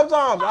to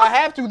sometimes. I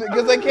have to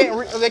because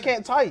they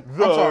can't type.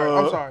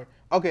 I'm sorry.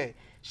 Okay.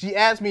 She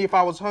asked me if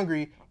I was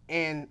hungry,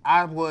 and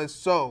I was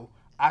so.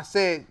 I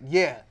said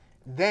yeah.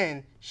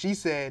 Then she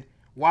said,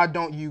 "Why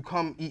don't you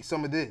come eat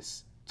some of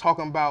this?"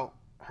 Talking about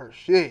her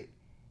shit,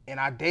 and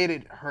I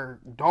dated her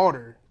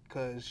daughter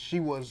because she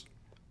was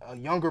a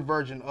younger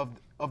version of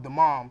the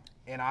mom,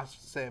 and I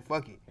said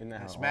fuck it Isn't that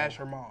and how smashed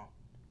her mom.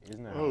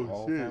 Isn't that how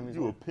all families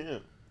you a work?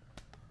 pimp.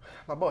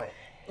 My boy.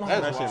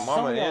 That's your Some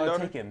mama of y'all and are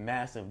daughter. taking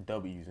massive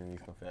W's in these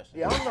confessions.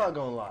 Yeah, I'm not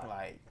gonna lie.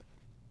 Like,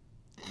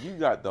 You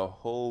got the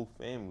whole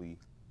family.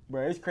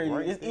 bro, it's crazy.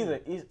 Right It's there. either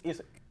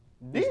it's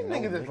These no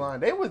niggas is nigga. lying.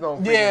 They was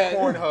on Yeah.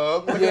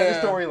 Pornhub. Look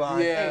at the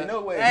storyline. Ain't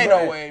no way. Ain't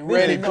no way. This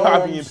Ready is no-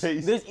 Copy and comes.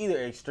 paste. There's either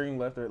extreme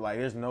left or like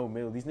there's no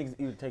middle. These niggas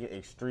either take it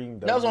extreme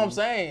W That's what I'm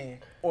saying.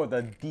 or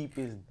the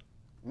deepest.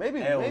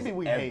 Maybe L's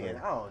we ever. hating.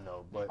 I don't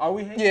know, but Are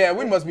we hating? Yeah,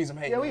 we must be some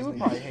haters. yeah, we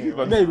probably hating.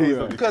 right? Maybe we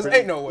are. Because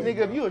ain't no way.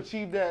 Nigga, if you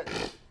achieve that,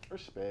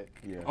 respect.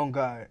 Yeah. On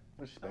God.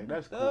 Respect.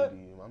 That's cool to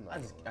you. I'm not.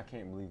 I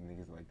can't believe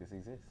niggas like this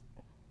exist.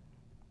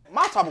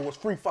 My topic was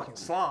free fucking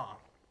slime.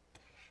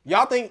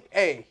 Y'all think,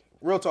 hey,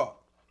 real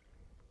talk.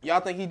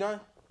 Y'all think he done?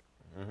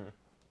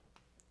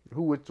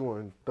 Who? Which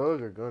one? Thug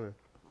or Gunna?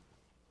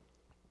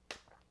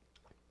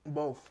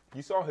 Both.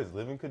 You saw his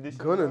living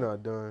conditions. Gunna bro?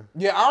 not done.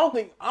 Yeah, I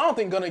don't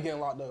think Gunna getting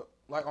locked up.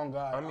 Like on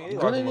God. I mean, they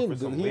Gunna locked him up didn't for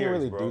do, some he didn't lyrics,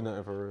 really bro. do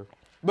nothing for real.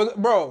 But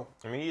bro,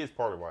 I mean, he is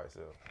part of YSL.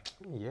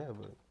 Yeah,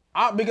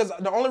 but because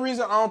the only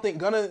reason I don't think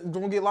Gunna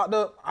gonna get locked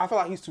up, I feel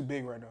like he's too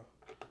big right now.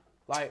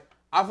 Like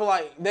I feel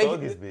like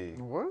Thug is big.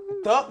 What?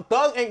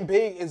 Thug ain't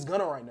big as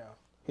Gunna right now.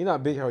 he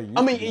not big how he used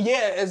I mean, to be.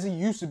 yeah, as he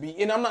used to be,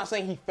 and I'm not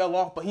saying he fell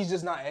off, but he's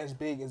just not as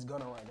big as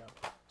Gunna right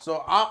now.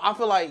 So I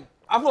feel like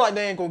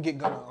they ain't gonna get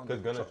Gunna.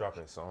 Because Gunna's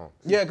dropping songs.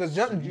 Yeah, because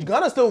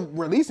Gunna's still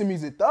releasing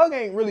music. Thug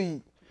ain't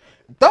really.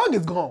 Thug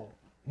is gone.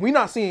 We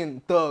not seeing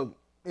Thug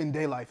in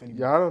day life anymore.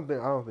 Yeah,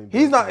 I don't think.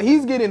 He's Thug- not.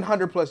 He's getting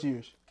 100+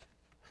 years.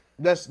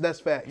 That's You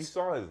facts.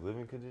 saw his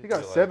living conditions. He got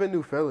like, 7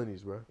 new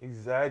felonies, bro.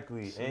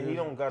 Exactly, and he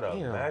don't got a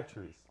Damn.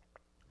 mattress.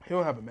 He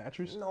don't have a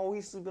mattress. No,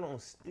 he's sleeping on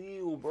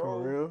steel, bro.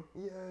 For real?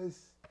 Yes.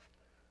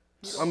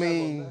 He I don't have a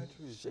mean,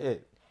 mattress.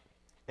 Shit.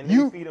 And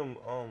you- they feed him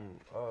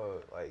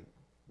like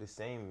the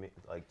same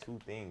like 2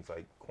 things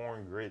like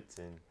corn grits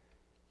and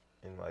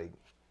like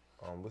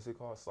what's it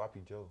called,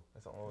 sloppy Joe.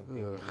 That's the only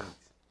thing he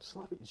eats.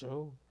 Sloppy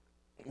Joe.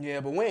 Yeah,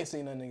 but we ain't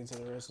seen that nigga to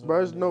the rest of the Bro,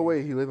 there's no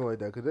way he living like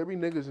that. Cause there be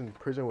niggas in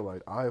prison with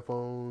like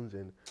iPhones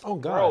and Oh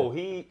God. Bro,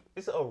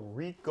 it's a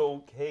RICO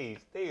case.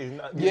 They is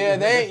not. Yeah, getting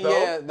this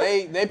stuff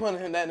they putting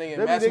him that nigga in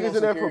there be maximum niggas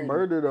in there for security.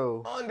 murder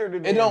though. under the.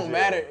 It damn don't jail.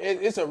 matter.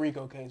 It's a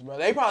RICO case, bro.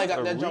 They probably got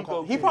It's a that junk RICO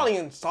on. He case. probably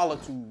in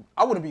solitude.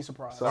 I wouldn't be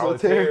surprised.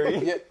 Solitary.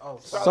 Yeah. Oh,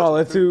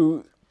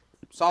 Solitude.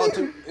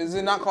 solitude. Is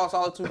it not called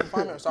solitude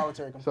confinement or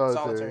solitary confinement?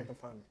 Solitary.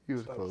 Confinement. He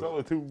was close.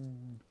 Solitude.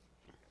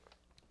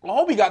 I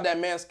hope he got that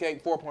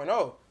Manscaped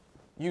 4.0.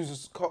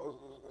 Uses.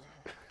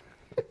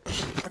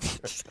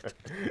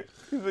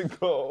 He's a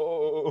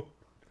go.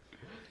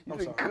 I'm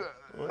sorry.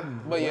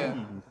 But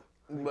yeah,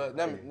 but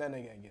that nigga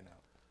ain't getting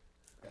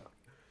out.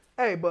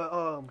 Hey, but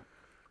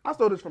I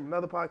stole this from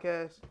another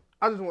podcast.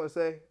 I just want to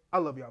say I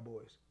love y'all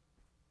boys.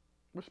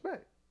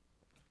 Respect.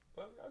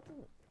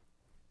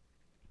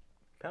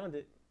 Pound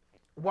it.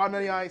 Why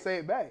none of y'all ain't say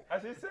it back? I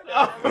just said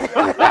that.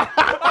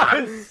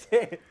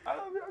 I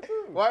love y'all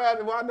too.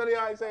 Why none of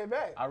y'all ain't say it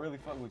back? I really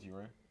fuck with you,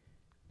 man.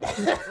 I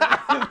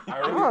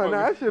really Oh, fuck nah,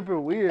 that shit feel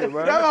weird,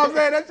 bro. That's what I'm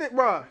saying. That shit,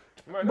 bro.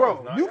 with- Bro,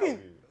 it's not you that can,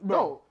 weird.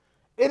 bro.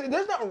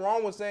 There's nothing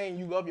wrong with saying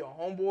you love your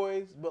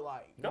homeboys, but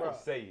like, Don't bro,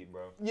 say it,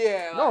 bro.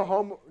 yeah, No like,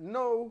 homo.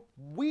 No,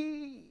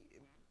 we.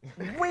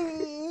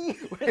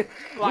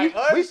 like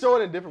us, We show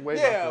it in different ways.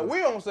 I yeah, feel. we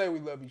don't say we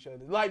love each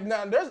other. Like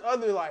now, there's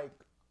other like,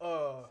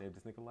 Save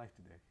this nigga life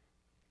today.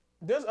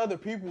 there's other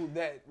people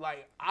that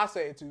like I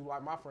say it to,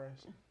 like my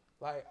friends,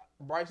 like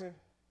Bryson,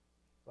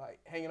 like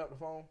hanging up the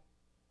phone.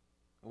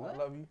 What? I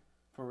love you.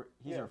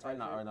 He's Yeah, your friend,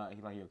 type not shit. or not?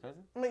 He like your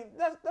cousin? I mean,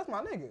 that's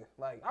my nigga.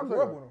 Like I That's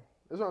grew up like with him.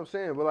 That's what I'm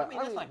saying. But like,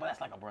 But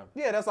that's like a brother.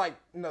 Yeah, that's like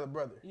another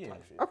brother. Yeah.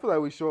 Type shit. I feel like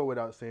we show it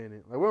without saying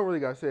it. Like we don't really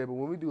gotta say it, but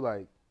when we do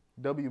like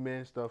W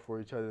man stuff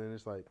for each other, and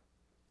it's like,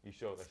 You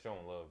that's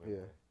showing love. yeah,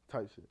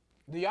 type shit.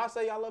 Do y'all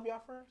say y'all love y'all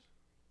friends?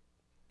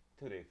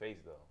 To their face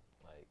though,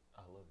 like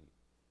I love you.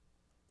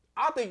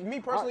 I think, me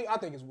personally, I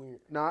think it's weird.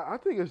 Nah, I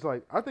think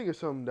it's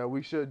something that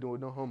we should do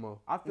with no homo.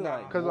 I feel Nah.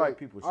 like Cause more like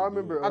people should I do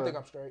remember, it. I think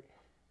I'm straight.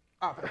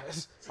 I'll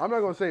pass. I'm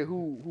not gonna say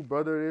who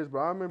brother it is, but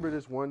I remember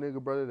this one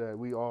nigga brother that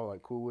we all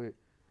like cool with.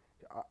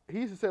 He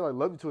used to say like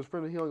love you to his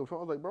friend, and he hung up the phone.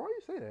 I was like, bro, why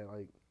you say that?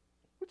 Like,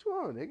 what you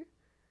on, nigga?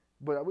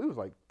 But we was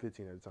like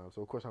 15 at the time,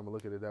 so of course I'm gonna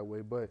look at it that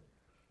way. But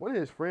one of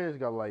his friends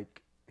got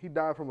like, he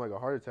died from like a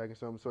heart attack or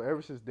something. So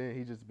ever since then,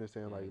 he just been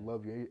saying like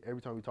love you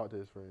every time we talk to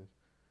his friends.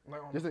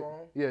 Like on Just the in, phone.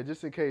 yeah,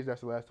 just in case that's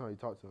the last time he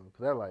talked to him,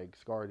 cause that like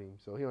scarred him.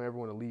 So he don't ever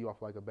want to leave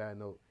off like a bad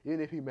note. Even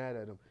if he mad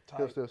at him,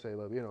 he'll Tight. still say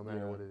love you. It don't matter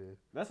Yeah. what it is.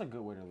 That's a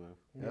good way to live.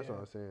 That's Yeah. what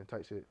I'm saying.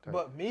 Tight shit. Tight.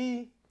 But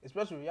me,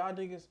 especially with y'all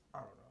niggas, I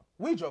don't know.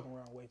 We joking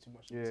around way too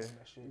much. Yeah. That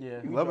shit.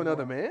 Yeah. We love joke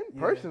another around. man Yeah.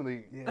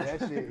 personally. Yeah, that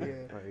shit.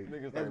 Yeah. Like, Niggas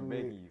That's start begging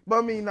weird. you. But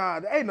I mean, nah,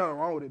 there ain't nothing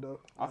wrong with it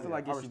though. I feel Yeah,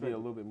 like I it should be respect a it.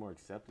 little bit more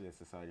accepted in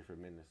society for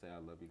men to say I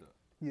love you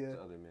Yeah.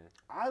 to other men.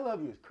 I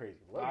love you is crazy.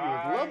 Love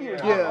Ah, love you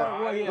is yeah. Yeah.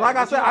 Well, yeah, Like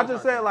I but said, you I know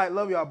just what I'm said like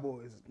love y'all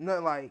boys.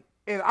 Nothing like,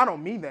 and I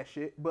don't mean that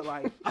shit, but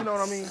like, you know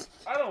what I mean?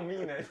 I don't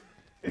mean that.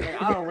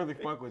 Like, I don't really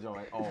fuck with y'all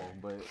at all,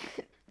 but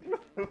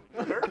I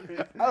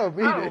don't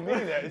mean I it. don't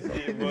mean that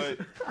shit, but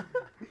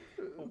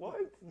what?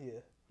 Yeah.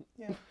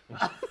 Yeah.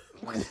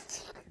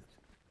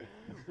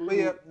 But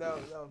yeah, that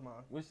was mine.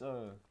 which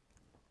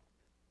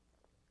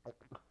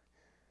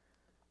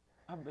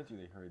I bet you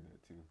they heard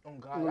that too. Oh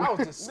God, that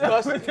was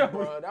disgusting,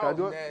 bro. Can I That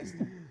do was it? nasty.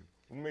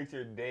 What makes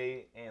your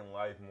day and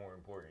life more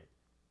important?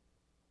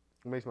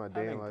 It makes my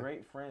day Having like.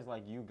 great friends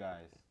like you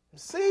guys.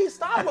 See,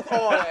 stop with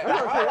all that.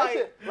 That's what I'm saying. bro. That Like,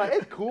 shit, like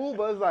it's cool,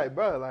 but it's like,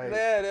 bro, like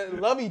that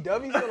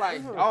lovey-dovey shit,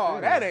 like, oh,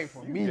 that ain't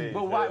for me. Gay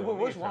But as why- hell. but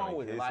what's Niggas tryna wrong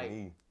with it? kiss Like-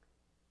 me.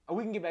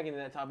 We can get back into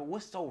that topic.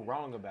 What's so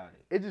wrong about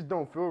it? it just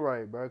don't feel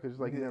right, bro. Cause it's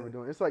like you Yeah. never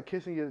doing. It's like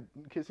kissing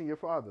your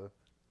father.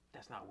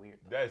 That's not weird.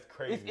 Though. That's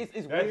crazy.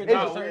 It's That's weird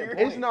not to a certain weird.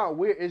 point. It's not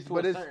weird. It's To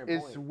a but certain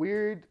it's point.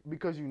 weird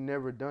because you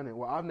never done it.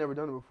 Well, I've never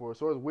done it before,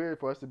 so it's weird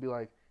for us to be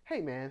like,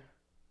 hey man,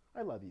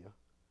 I love you,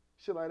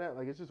 shit like that.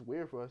 Like it's just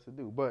weird for us to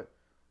do. But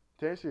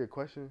to answer your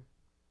question,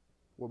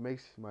 what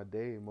makes my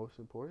day most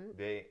important?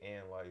 Day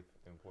and life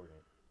important.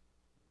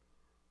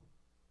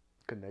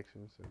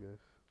 Connections, I guess.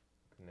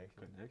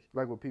 Connection.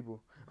 Like with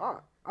people.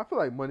 I feel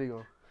like money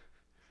gonna.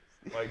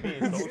 Like being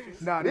social.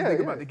 Nah, this Yeah, nigga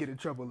yeah. about to get in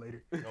trouble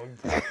later.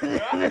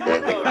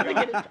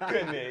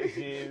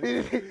 Connection.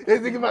 This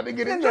nigga about to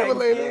get in trouble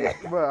later.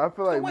 But I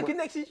feel like. What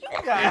connections you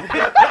got?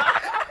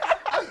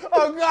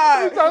 Oh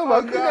God. talking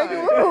about Oh, God.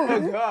 connecting Oh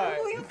rooms. God.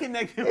 Who you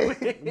connected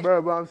with?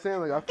 Bro, but I'm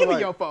saying like I Give feel me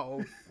like your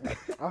phone.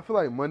 I feel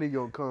like money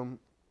gonna come.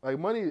 Like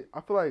money,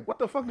 I feel like What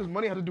the fuck does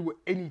money have to do with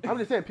anything? I'm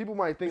just saying people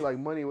might think like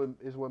money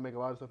is what make a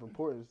lot of stuff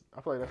important.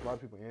 I feel like that's a lot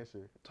of people answer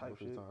Type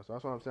most of shit. the time. So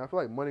that's what I'm saying. I feel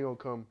like money gonna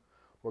come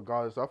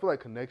regardless. So I feel like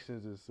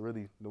connections is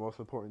really the most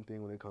important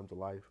thing when it comes to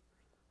life.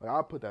 Like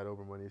I'll put that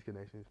over money is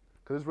connections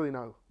because it's really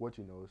not what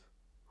you know, it's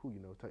who you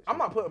know. Type I'm shit.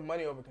 not putting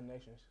money over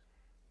connections.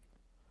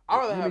 I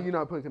rather You mean have you're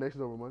not putting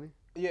connections over money?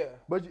 yeah.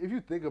 But if you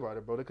think about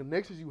it, bro, the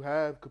connections you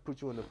have could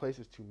put you in the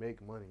places to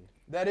make money.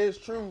 That is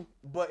true,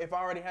 but if I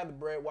already have the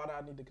bread, why do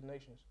I need the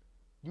connections?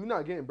 You're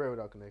not getting bread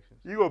without connections.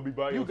 You gonna be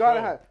by You yourself.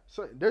 gotta have.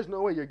 So, there's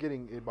no way you're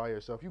getting it by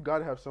yourself. You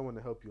gotta have someone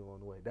to help you along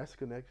the way. That's a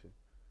connection.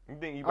 You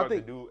think you I about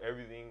think- to do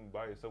everything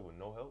by yourself with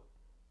no help?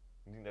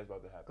 You think that's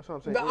about to happen? That's what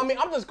I'm saying. No, I mean,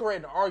 I'm just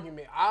creating an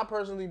argument. I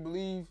personally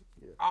believe.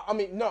 Yeah. I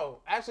mean, no.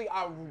 Actually,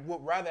 I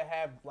would rather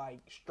have like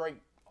straight,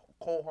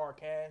 cold hard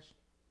cash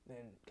than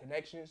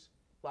connections.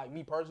 Like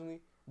me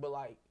personally, but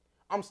like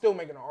I'm still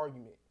making an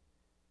argument.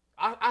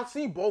 I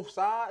see both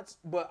sides,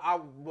 but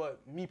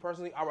me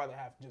personally, I'd rather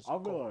have just I'll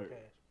go cold hard like-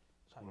 cash.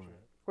 Type shit.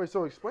 Wait,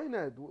 so explain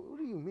that. What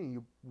do you mean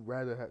you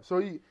rather have? So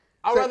you.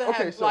 I'd say- rather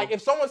okay, have so- like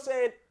if someone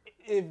said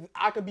if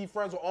I could be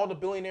friends with all the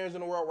billionaires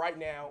in the world right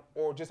now,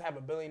 or just have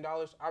 $1 billion,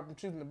 I'm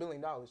choosing $1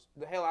 billion.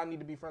 The hell I need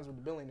to be friends with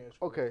the billionaires.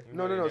 For? Okay, You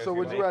no. know, So that's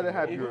would you your rather life,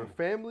 have you know. your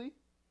family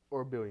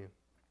or $1 billion?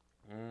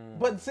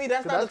 But see,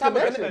 that's not the that's type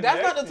of connection.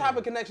 that's not the type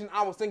of connection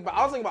I was thinking about.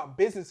 I was thinking about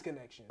business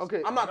connections.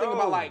 Okay. I'm not thinking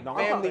about like No,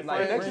 family, like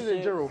friends. Connections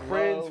in general,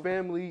 friends, love.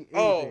 family,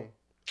 Oh, anything.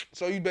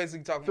 so you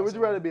basically talking So about would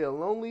you rather be a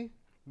lonely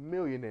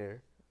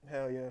millionaire?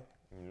 hell yeah.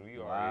 We already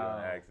Wow.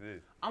 done asked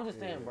this. I'm just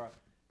saying, bro.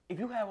 If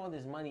you have all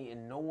this money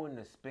and no one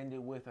to spend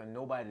it with or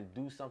nobody to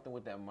do something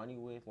with that money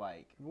with,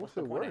 like, what's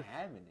the it point of worth?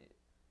 having it?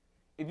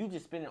 If you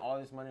just spending all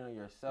this money on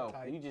yourself,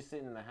 Tight. you just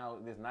sitting in the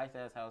house, this nice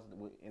ass house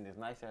in this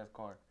nice ass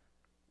car,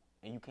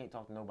 and you can't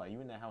talk to nobody.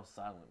 You in that house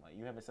silent, like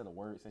you haven't said a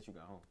word since you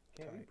got home.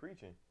 Can't be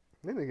preaching.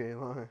 That nigga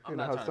ain't lying. I'm In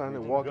the not house trying to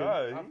silent be walking.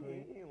 God, I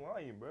he ain't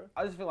lying, bro.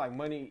 I just feel like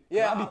money.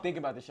 Yeah, Yeah, I be I- thinking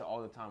about this shit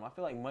all the time. I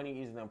feel like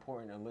money isn't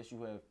important unless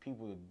you have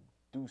people to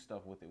do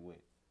stuff with it with.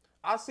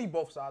 I see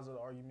both sides of the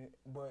argument,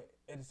 but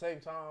at the same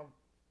time,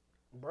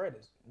 bread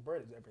is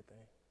everything.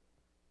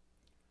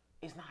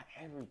 It's not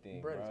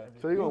everything, Bread is bro.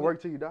 everything. So you gonna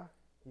work till you die?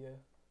 Yeah.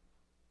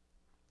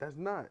 That's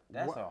not.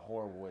 That's why, a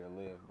horrible way to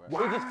live, bro.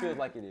 Why? It just feels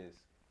like it is.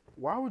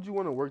 why would you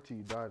want to work till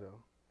you die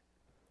though,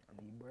 I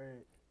need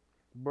bread.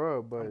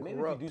 bro? But Maybe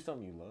corrupt. if you do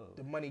something you love.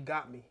 The money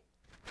got me.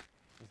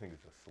 This nigga's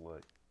a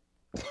slut.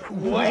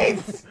 What?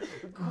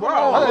 I Bro,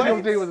 thought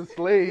you what? was a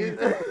slave.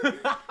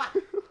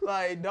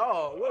 Like,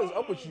 dog, what is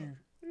up with you?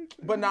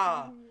 But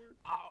nah,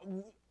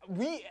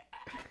 we.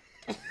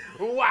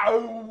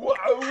 Wow.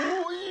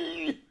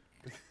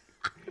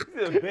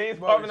 The veins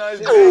Bro, popping out his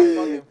shit face. is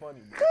fucking funny,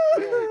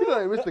 bro. You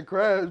like Mr.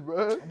 Krabs,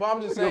 bro. But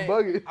I'm just You're saying,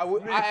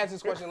 bugging. I asked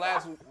this question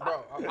last week,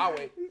 bro. I'll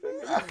wait.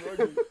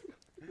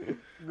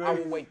 I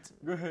will wait.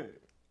 Go ahead.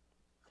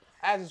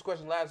 I asked this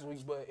question last week,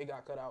 but it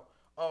got cut out.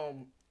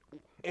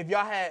 If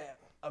y'all had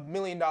 $1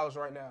 million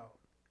right now,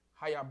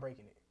 how y'all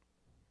breaking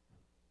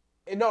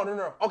it?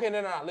 No. Okay,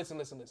 no.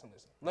 Listen.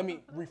 Let me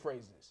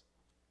rephrase this.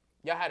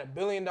 Y'all had $1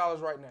 billion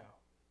right now.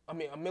 I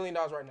mean, $1 million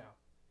right now.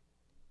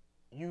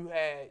 You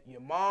had your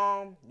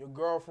mom, your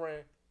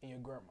girlfriend, and your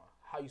grandma.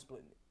 How you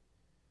splitting it?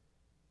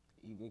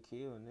 Even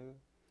kill, nigga.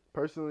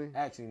 Personally,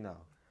 Actually, no.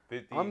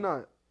 50, I'm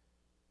not.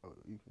 Oh,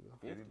 you can go.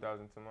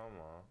 50,000 to my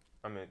mom.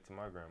 I mean, to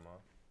my grandma.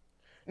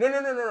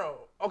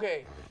 No.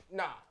 Okay,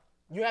 nah.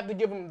 You have to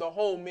give them the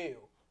whole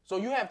meal. So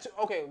you have two.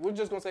 Okay, we're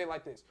just gonna say it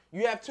like this.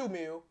 You have 2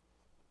 meal.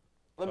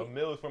 A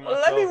meal is for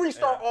myself. Let me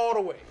restart and- all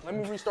the way.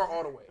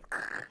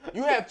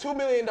 You have $2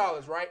 million,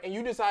 right? And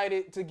you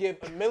decided to give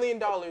 $1 million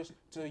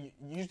to.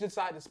 You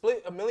decide to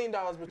split $1 million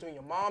between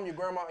your mom, your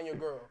grandma, and your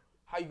girl.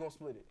 How you gonna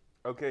split it?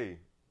 Okay,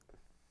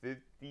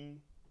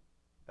 50,000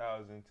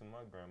 to my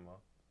grandma.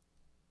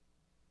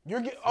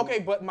 You're okay,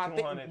 but my thing,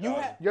 you 200,000.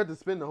 have You have to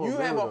spend the whole. you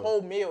have meal, a though.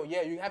 whole meal.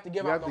 Yeah, you have to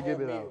give You out have the to whole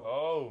give it meal. out.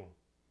 Oh,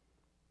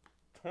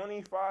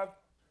 25.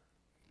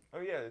 Oh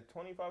yeah,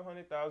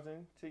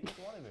 2,500,000 to each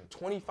one of them.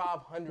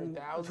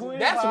 2,500,000.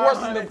 That's worse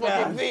than the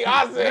fucking thing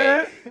I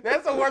said.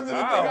 That's worse than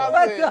the thing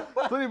I said.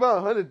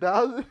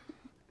 2,500,000,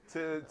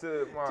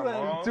 To my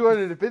mom.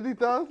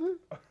 250,000.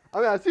 I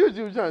mean, I see what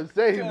you were trying to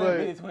say,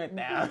 but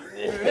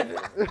 20,000.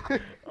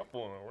 I'm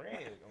pulling a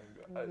red.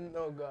 Oh God.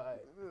 No God.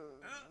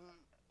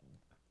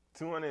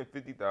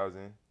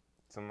 250,000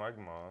 to my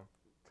mom.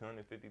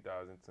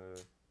 250,000 to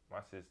my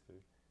sister.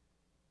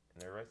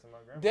 And the rest of my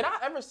grandma. Did I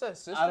ever say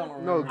sister? I don't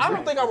remember. No, I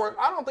don't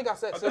think I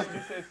said I sister. thought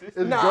you said sister.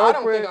 it's Nah, I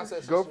don't think I girlfriend, said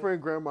sister.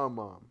 girlfriend, grandma,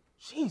 mom.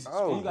 Jesus.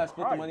 Oh, You gotta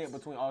split the money up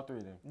Christ. between all three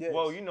of them. Yes.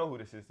 Well, you know who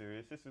the sister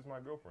is. Sister's my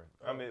girlfriend.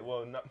 I mean,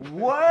 well, not.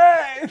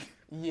 What?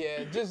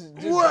 Yeah, just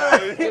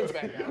What? Just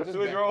back down. Just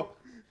Switch back role.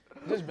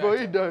 down. Just back Bro,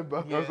 you down. done,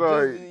 bro. Yeah, I'm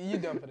sorry. You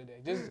done for the day.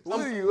 Just What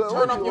are you- turn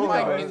what off you your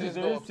on? mic and just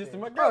go Sister, upstairs.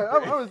 my All right,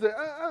 girlfriend. I'm gonna say,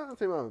 I'm gonna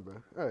say mine, bro.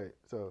 All right,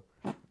 so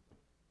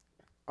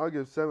I'll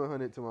give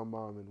 700 to my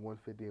mom and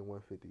 150 and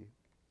 150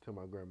 to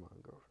my grandma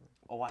and girlfriend.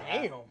 Oh, I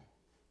Damn. That's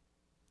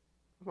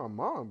my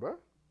mom, bro.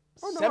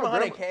 I know my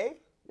 700K?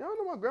 Y'all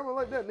know my grandma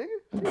like that, nigga.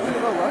 She in my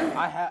life.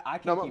 I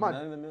can't No, keep my-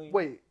 none of the million.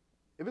 Wait,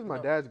 if it's my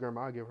No. dad's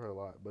grandma, I give her a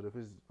lot. But if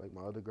it's like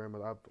my other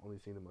grandmother, I've only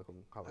seen them like on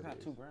I holidays.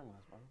 got 2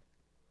 grandmas, bro.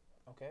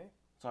 Okay.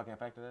 So I can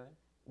factor that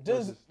in?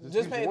 Just just just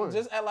use pay, one.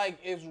 just act like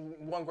it's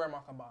one grandma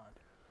combined.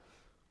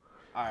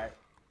 All right.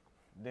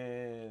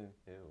 Then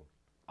Ew.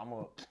 I'm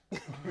gonna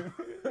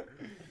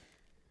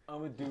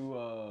do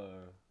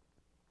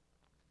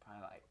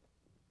probably like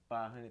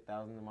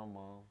 500,000 to my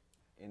mom,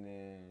 and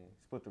then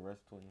split the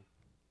rest between.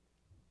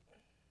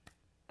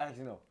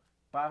 Actually, no,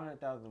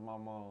 500,000 to my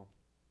mom,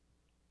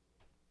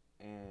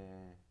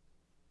 and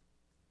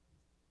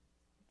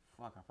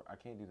fuck, I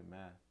can't do the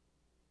math.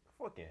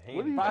 Fucking What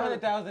are hate. you-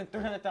 500,000,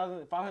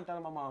 300,000,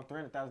 500,000 to my mom,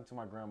 300,000 to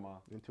my grandma,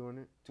 And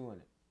 200.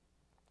 200.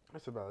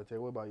 That's about it.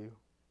 What about you?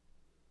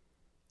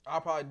 I'll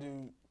probably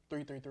do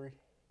 333.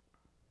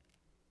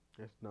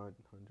 That's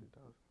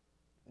 900,000.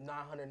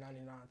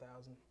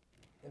 999,000.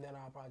 And then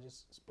I'll probably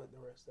just split the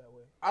rest that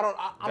way. I'm That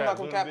not gonna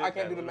little cap. bit- I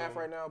can't do that the math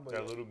little- right now, but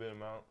That little bit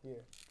amount. yeah,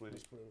 Split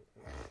it. split it.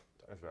 Yeah.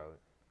 That's valid.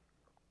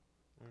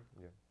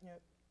 Yeah.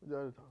 The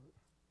other topic.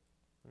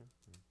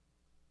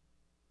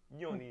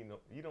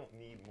 You don't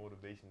need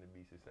motivation to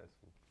be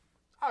successful.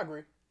 I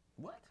agree.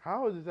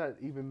 How does that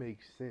even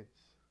make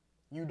sense?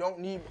 You don't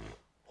need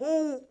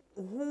who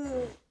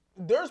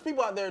there's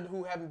people out there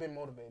who haven't been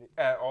motivated.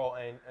 At all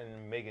and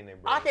making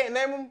it, bro. I can't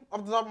name them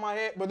off the top of my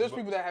head, but there's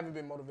people that haven't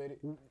been motivated.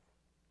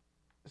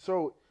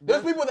 So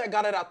There's people that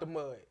got it out the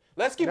mud.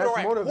 Let's keep it that's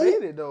right.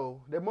 motivated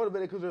though. They're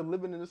motivated because they're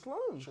living in the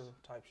slums. True,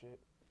 type shit.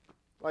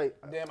 Like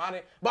Damn, I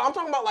didn't. But I'm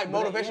talking about like But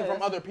motivation yeah,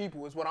 from other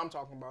people is what I'm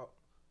talking about.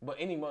 But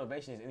any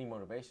motivation is any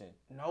motivation.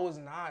 No, it's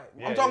not.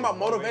 Yeah, I'm talking yeah, about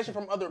motivation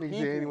from other nigga say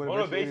people. anyone-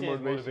 Motivation any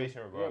is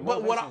motivation regardless.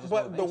 But Motivation is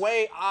but the motivation.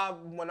 way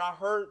when I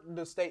heard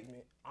the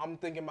statement, I'm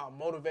thinking about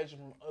motivation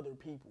from other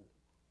people.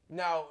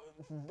 Now,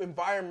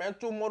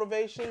 environmental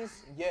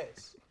motivations,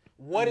 yes.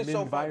 What is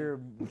so funny?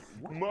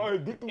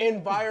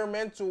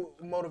 Environmental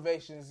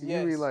motivations,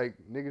 yes. you mean like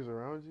niggas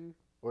around you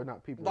or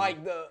not people? like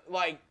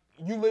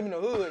you live in the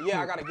hood,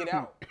 yeah, I gotta get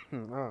out.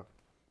 Nah.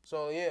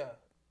 So yeah,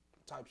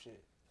 type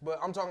shit. But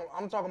I'm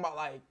talking about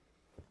like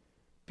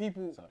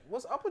people. Sorry.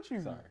 What's up with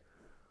you?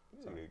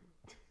 Sorry.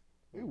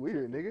 You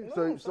weird, nigga.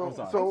 No, so I'm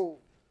sorry.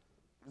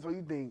 so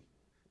you think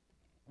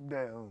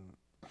that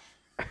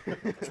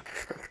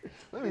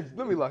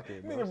let me lock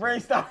in. bro. Nigga brain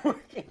stop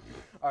working.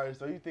 All right,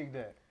 so you think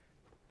that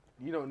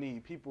you don't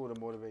need people to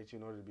motivate you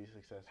in order to be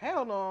successful?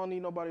 Hell no, I don't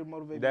need nobody to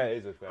motivate me. That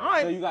is a fact.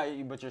 I So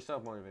ain't- but you're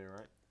self-motivated,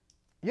 right?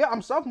 Yeah,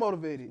 I'm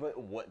self-motivated. But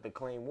what the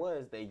claim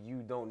was that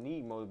you don't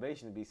need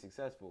motivation to be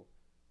successful.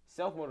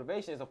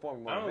 Self-motivation is a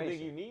form of I motivation. don't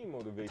think you need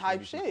motivation to Type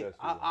be shit.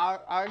 successful.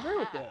 I agree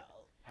with that.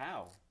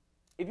 How?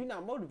 If you're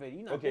not motivated,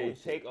 you're not Okay, doing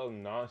shit. take a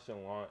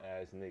nonchalant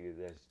ass nigga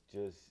that's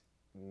just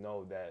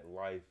know that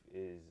life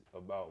is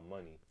about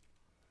money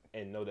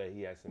and know that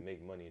he has to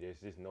make money. There's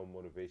just no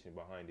motivation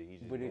behind it. He's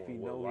just But if he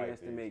doing what knows he life has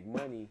to is. make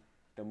money,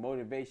 the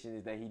motivation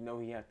is that he know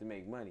he has to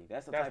make money.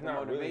 That's the That's type of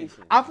not really-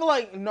 motivation. I feel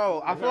like no.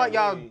 I It's feel like not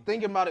y'all really-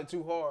 thinking about it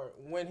too hard.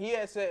 When he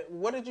had said,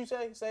 "What did you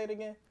say? Say it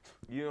again."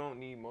 You don't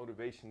need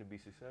motivation to be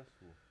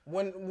successful.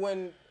 When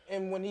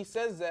he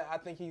says that, I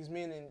think he's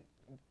meaning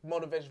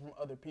motivation from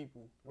other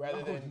people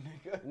rather than.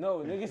 No,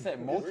 nigga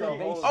said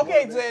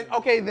motivation.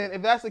 Okay, then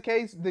if that's the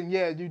case, then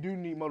yeah, you do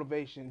need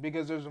motivation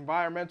because there's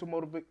environmental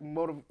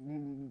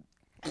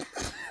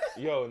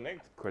Yo,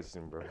 next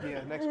question, bro.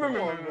 Yeah, next one.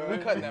 We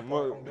cutting that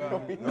part. Oh,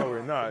 God. No,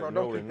 we're not. Bro,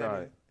 no, don't we're keep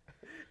that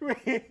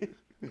not.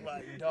 in.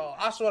 Like, dog,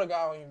 I swear to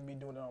God, I don't even be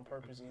doing it on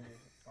purpose either.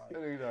 That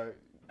Like, nigga like,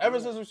 ever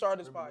since we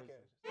started this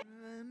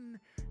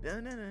podcast.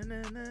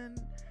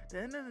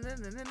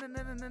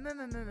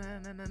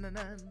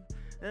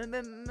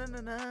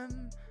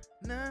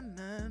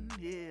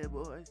 Yeah,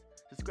 boys.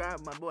 Subscribe,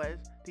 my boys.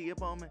 T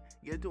up on me.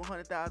 Get to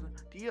 100,000.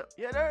 T up.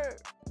 Yeah, there.